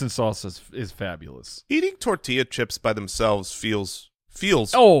 Chips and salsa is fabulous. Eating tortilla chips by themselves feels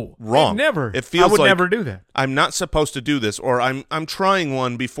Oh, wrong. Never. It feels I would like never do that. I'm not supposed to do this, or I'm trying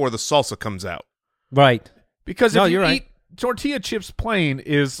one before the salsa comes Right. Because No, if you you're eat right. tortilla chips plain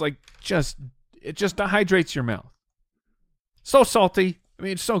is like it just dehydrates your mouth. So salty. I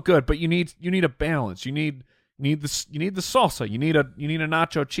mean, it's so good, but you need a balance. You need the salsa. You need a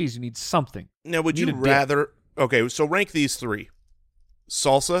nacho cheese. You need something. Now, would You you need a dip. rather? Okay, so rank these three: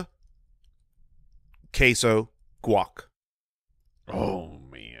 salsa, queso, guac. Oh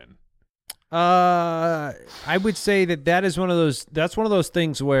man. I would say that is one of those. That's one of those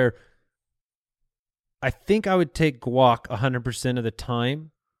things where I think I would take guac 100% of the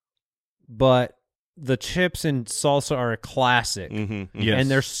time, but the chips and salsa are a classic, Yes.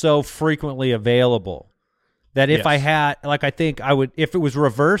 and they're so frequently available that if I Yes. had, like, I think I would, if it was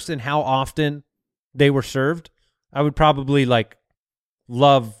reversed in how often they were served, I would probably like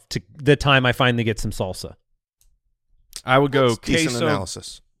love to the time I finally get some salsa. I would go That's decent queso,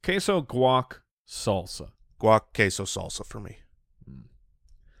 analysis. guac, salsa. Guac, queso, salsa for me.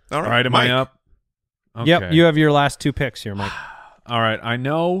 All All right, am Mike. I up? Okay. Yep, you have your last two picks here, Mike. All right, I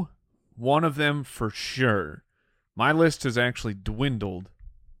know one of them for sure. My list has actually dwindled.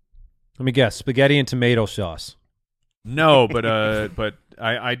 Let me guess: spaghetti and tomato sauce. No, but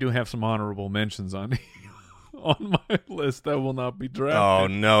I do have some honorable mentions on on my list that will not be Oh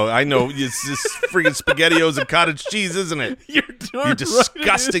drafted. no, I know it's just freaking SpaghettiOs and cottage cheese, isn't it? You're darn You right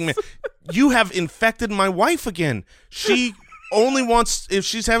disgusting it man! is. You have infected my wife again. She only wants, if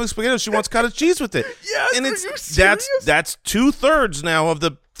she's having SpaghettiOs, she wants cottage cheese with it. Yes, and are it's you serious? that's 2/3 now of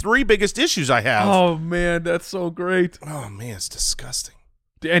the three biggest issues I have. Oh man, that's so great. Oh man, it's disgusting.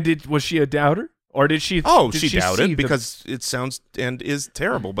 And was she a doubter, or did she? Oh, did she see doubted the- because it sounds and is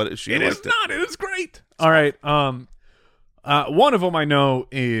terrible, but she It liked is it. not. It is great. All right. One of them I know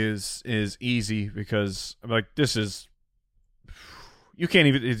is easy because I'm like, this is. You can't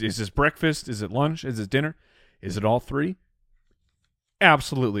even. Is this breakfast? Is it lunch? Is it dinner? Is it all three?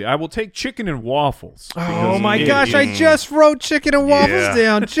 Absolutely. I will take chicken and waffles. Oh my gosh, I just wrote chicken and waffles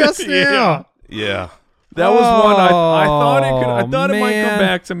down just now. Yeah. That was one I thought it could. I thought it might man. come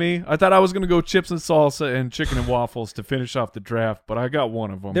back to me. I thought I was going to go chips and salsa and chicken and waffles to finish off the draft, but I got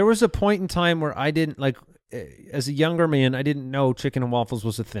one of them. There was a point in time where I didn't like, as a younger man, I didn't know chicken and waffles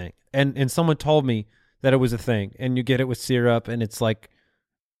was a thing, and someone told me that it was a thing, and you get it with syrup, and it's like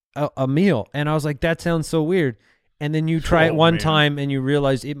a meal, and I was like, that sounds so weird. And then you try it one time, and you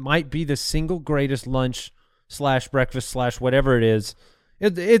realize it might be the single greatest lunch / breakfast / whatever it is.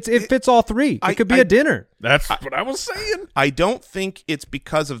 It fits all three. It could be a dinner. That's what I was saying. I don't think it's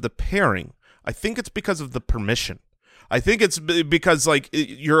because of the pairing. I think it's because of the permission. I think it's because like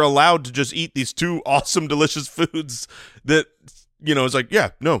you're allowed to just eat these two awesome, delicious foods that, you know, it's like,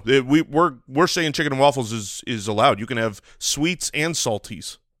 yeah, no, we're saying chicken and waffles is allowed. You can have sweets and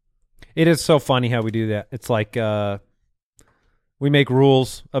salties. It is so funny how we do that. It's like we make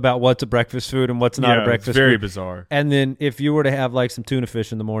rules about what's a breakfast food and what's not a breakfast it's very food. bizarre. And then if you were to have like some tuna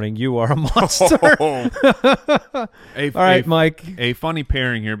fish in the morning, you are a monster. All right, Mike. A funny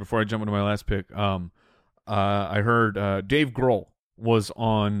pairing here before I jump into my last pick. I heard Dave Grohl was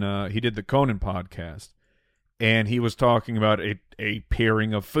on, he did the Conan podcast, and he was talking about a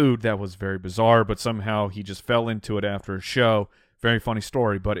pairing of food that was very bizarre, but somehow he just fell into it after a show. Very funny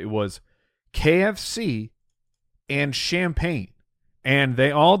story, but it was KFC and champagne. And they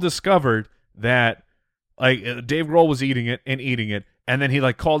all discovered that, like, Dave Grohl was eating it, and then he,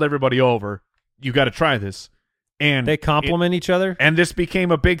 like, called everybody over. You got to try this. And they complement each other? And this became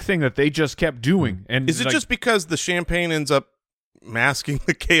a big thing that they just kept doing. And is it like, just because the champagne ends up masking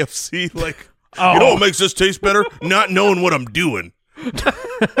the KFC? Like, you know what makes this taste better? Not knowing what I'm doing.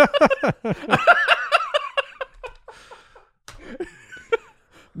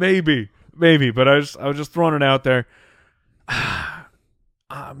 Maybe, but I was just throwing it out there.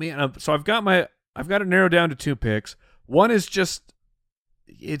 Man, so I've got it narrowed down to 2 picks. One is just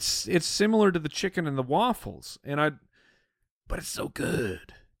it's similar to the chicken and the waffles, but it's so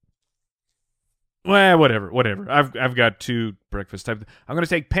good. Well, whatever. I've got 2 breakfast type. I'm going to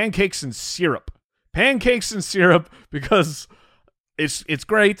take pancakes and syrup. Pancakes and syrup because it's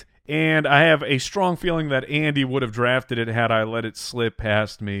great. And I have a strong feeling that Andy would have drafted it had I let it slip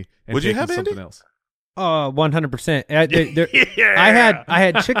past me. And would you taken have something Andy? else. 100%. Yeah. I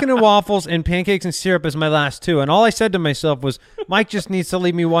had chicken and waffles and pancakes and syrup as my last 2, and all I said to myself was, Mike just needs to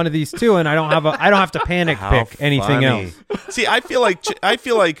leave me one of these 2, and I don't have to panic pick anything else. See, I feel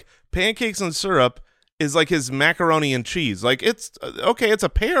like pancakes and syrup is like his macaroni and cheese. Like it's okay, it's a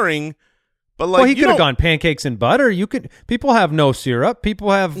pairing. But like, well, he could have gone pancakes and butter. People have no syrup. People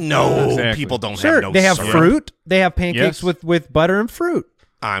have people don't sure, have no they have syrup. fruit. They have pancakes with butter and fruit.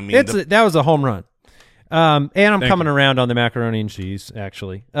 I mean, that was a home run. And I'm coming around on the macaroni and cheese,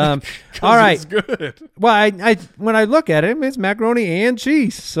 actually. All right, it's good. Well, I when I look at it, it's macaroni and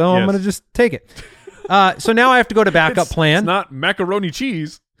cheese, so I'm Yes. going to just take it. So now I have to go to backup plan. It's not macaroni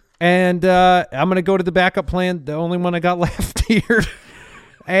cheese. And I'm going to go to the backup plan, the only one I got left here.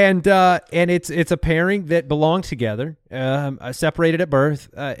 And it's a pairing that belong together, separated at birth,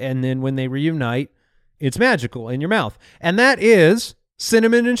 and then when they reunite, it's magical in your mouth. And that is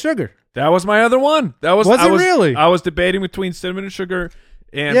cinnamon and sugar. That was my other one. Was it really? I was debating between cinnamon and sugar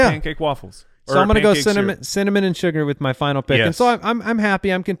and pancake waffles. So I'm going to go cinnamon and sugar with my final pick. Yes. And so I'm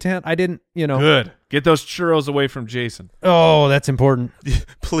happy. I'm content. I didn't, Good. Get those churros away from Jason. Oh, that's important.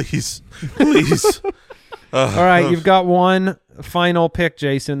 please. All right, you've got one final pick,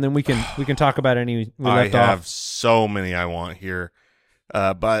 Jason. Then we can talk about any we left I have off. so many I want here,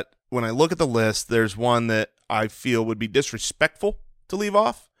 but when I look at the list, there's one that I feel would be disrespectful to leave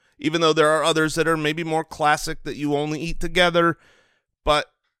off, even though there are others that are maybe more classic that you only eat together. But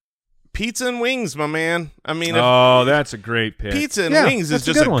pizza and wings, my man. I mean, that's a great pick. Pizza and Yeah, wings is that's a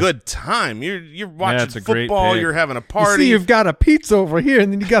just good a one. good time. You're watching That's a great football. pick. You're having a You party. see, you've got a pizza over here,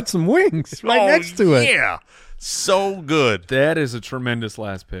 and then you got some wings right next to it. Yeah, so good. That is a tremendous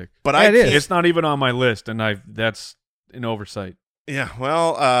last pick. But It is. It's not even on my list, and that's an oversight. Yeah,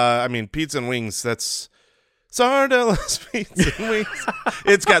 well, I mean, pizza and wings. That's Sardellas pizza and wings.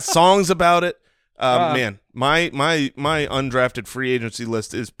 It's got songs about it. Man, my undrafted free agency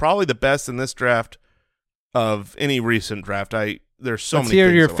list is probably the best in this draft of any recent draft. There's so Let's many. hear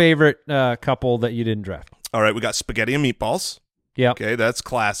things your I want. favorite couple that you didn't draft. All right, we got spaghetti and meatballs. Yep. Okay, that's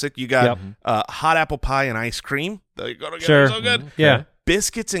classic. You got hot apple pie and ice cream. They go together Sure. so good. Yeah.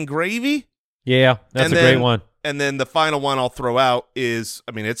 Biscuits and gravy. Yeah, that's And a then- great one. And then the final one I'll throw out is,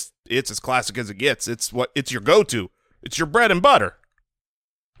 I mean, it's as classic as it gets. It's your go-to. It's your bread and butter.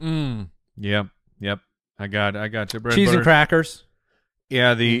 Yep. I got you. Bread Cheese butter. and crackers.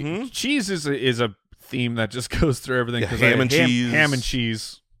 Yeah, the cheese is a theme that just goes through everything. Yeah, 'cause ham and cheese. Ham and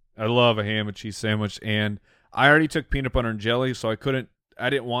cheese. I love a ham and cheese sandwich, and I already took peanut butter and jelly, so I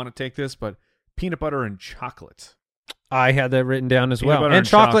didn't want to take this, but peanut butter and chocolate. I had that written down as Peanut well. butter And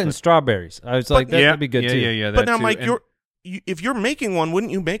chocolate and strawberries. I was like, that'd be good too. Yeah, But that now, too. Mike, And if you're making one,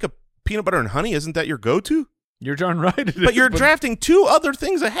 wouldn't you make a peanut butter and honey? Isn't that your go-to? you're darn right. But you're drafting two other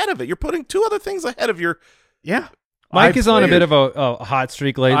things ahead of it. You're putting two other things ahead of your. Yeah. Mike is on a bit of a hot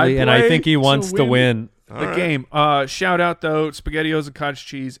streak lately, and I think he wants to win. The game. Shout out, though, SpaghettiOs and cottage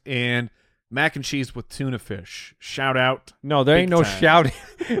cheese and mac and cheese with tuna fish. Shout out. No, there ain't Big no time. shouting.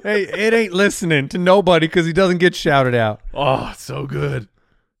 Hey, it ain't listening to nobody because he doesn't get shouted out. Oh, it's so good.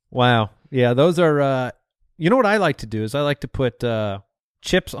 Wow. Yeah, those are you know what I like to do is I like to put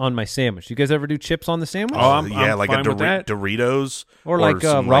chips on my sandwich. You guys ever do chips on the sandwich? Oh, I'm like fine with that. Doritos or like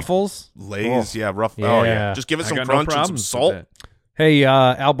some, Ruffles? Lay's, Oh. rough. Yeah. Oh yeah, just give it I some got no crunch and some problems with salt. that. Hey,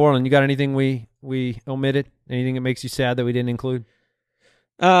 Al Borland, you got anything we omitted? Anything that makes you sad that we didn't include?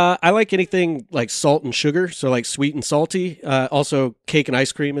 I like anything like salt and sugar, so like sweet and salty. Also, cake and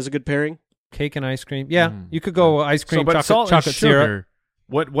ice cream is a good pairing. Cake and ice cream. Yeah, you could go ice cream, But salt chocolate and syrup. sugar.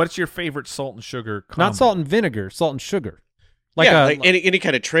 What's your favorite salt and sugar combo? Not salt and vinegar, salt and sugar. Like any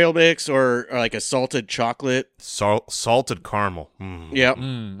kind of trail mix or like a salted chocolate. Salted caramel. Yeah.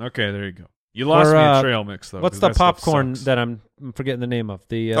 Okay, there you go. You lost Or, me a trail mix, though. What's 'cause the that stuff popcorn sucks. that I'm forgetting the name of?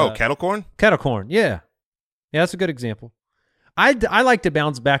 The kettle corn. kettle corn. Yeah, that's a good example. I like to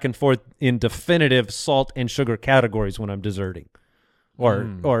bounce back and forth in definitive salt and sugar categories when I'm desserting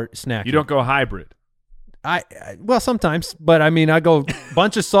or snacking. You don't go hybrid. Well, sometimes, but I mean, I go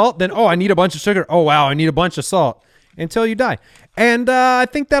bunch of salt, then I need a bunch of sugar. Oh wow, I need a bunch of salt until you die. And I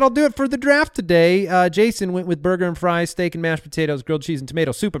think that'll do it for the draft today. Jason went with burger and fries, steak and mashed potatoes, grilled cheese and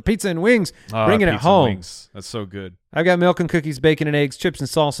tomato soup, and pizza and wings. Bringing it Pizza and home. wings. That's so good. I've got milk and cookies, bacon and eggs, chips and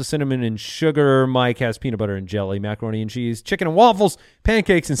salsa, cinnamon and sugar. Mike has peanut butter and jelly, macaroni and cheese, chicken and waffles,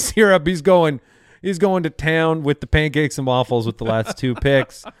 pancakes and syrup. He's going to town with the pancakes and waffles with the last two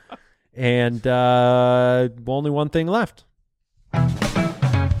picks. And only one thing left.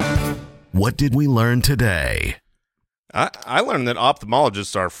 What did we learn today? I learned that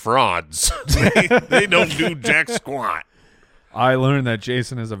ophthalmologists are frauds. they don't do jack squat. I learned that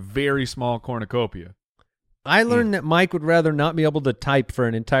Jason has a very small cornucopia. I learned that Mike would rather not be able to type for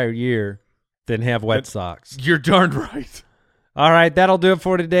an entire year than have wet socks. You're darned right. All right, that'll do it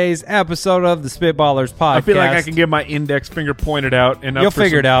for today's episode of the Spitballers podcast. I feel like I can get my index finger pointed out and up You'll for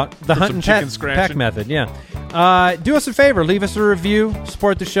figure some- it out. The for hunt some and chicken peck scratching. method, yeah. Do us a favor. Leave us a review.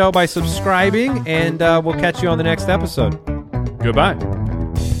 Support the show by subscribing, and we'll catch you on the next episode. Goodbye.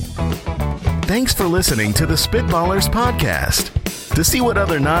 Thanks for listening to the Spitballers podcast. To see what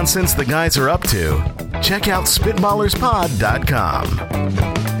other nonsense the guys are up to, check out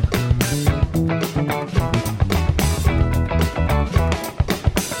SpitballersPod.com.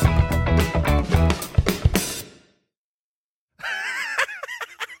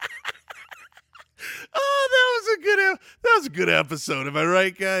 Oh, that was a good episode. Am I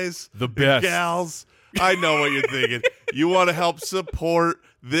right, guys? The best. Gals. I know what you're thinking. You want to help support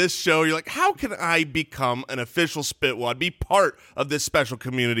this show. You're like, how can I become an official Spitwad, be part of this special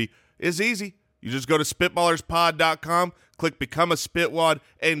community? It's easy. You just go to SpitballersPod.com, click Become a Spitwad,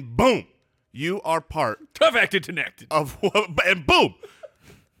 and boom, you are part Tough acted connected. of, and boom,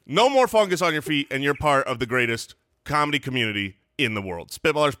 no more fungus on your feet, and you're part of the greatest comedy community in the world.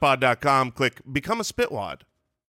 SpitballersPod.com, click Become a Spitwad.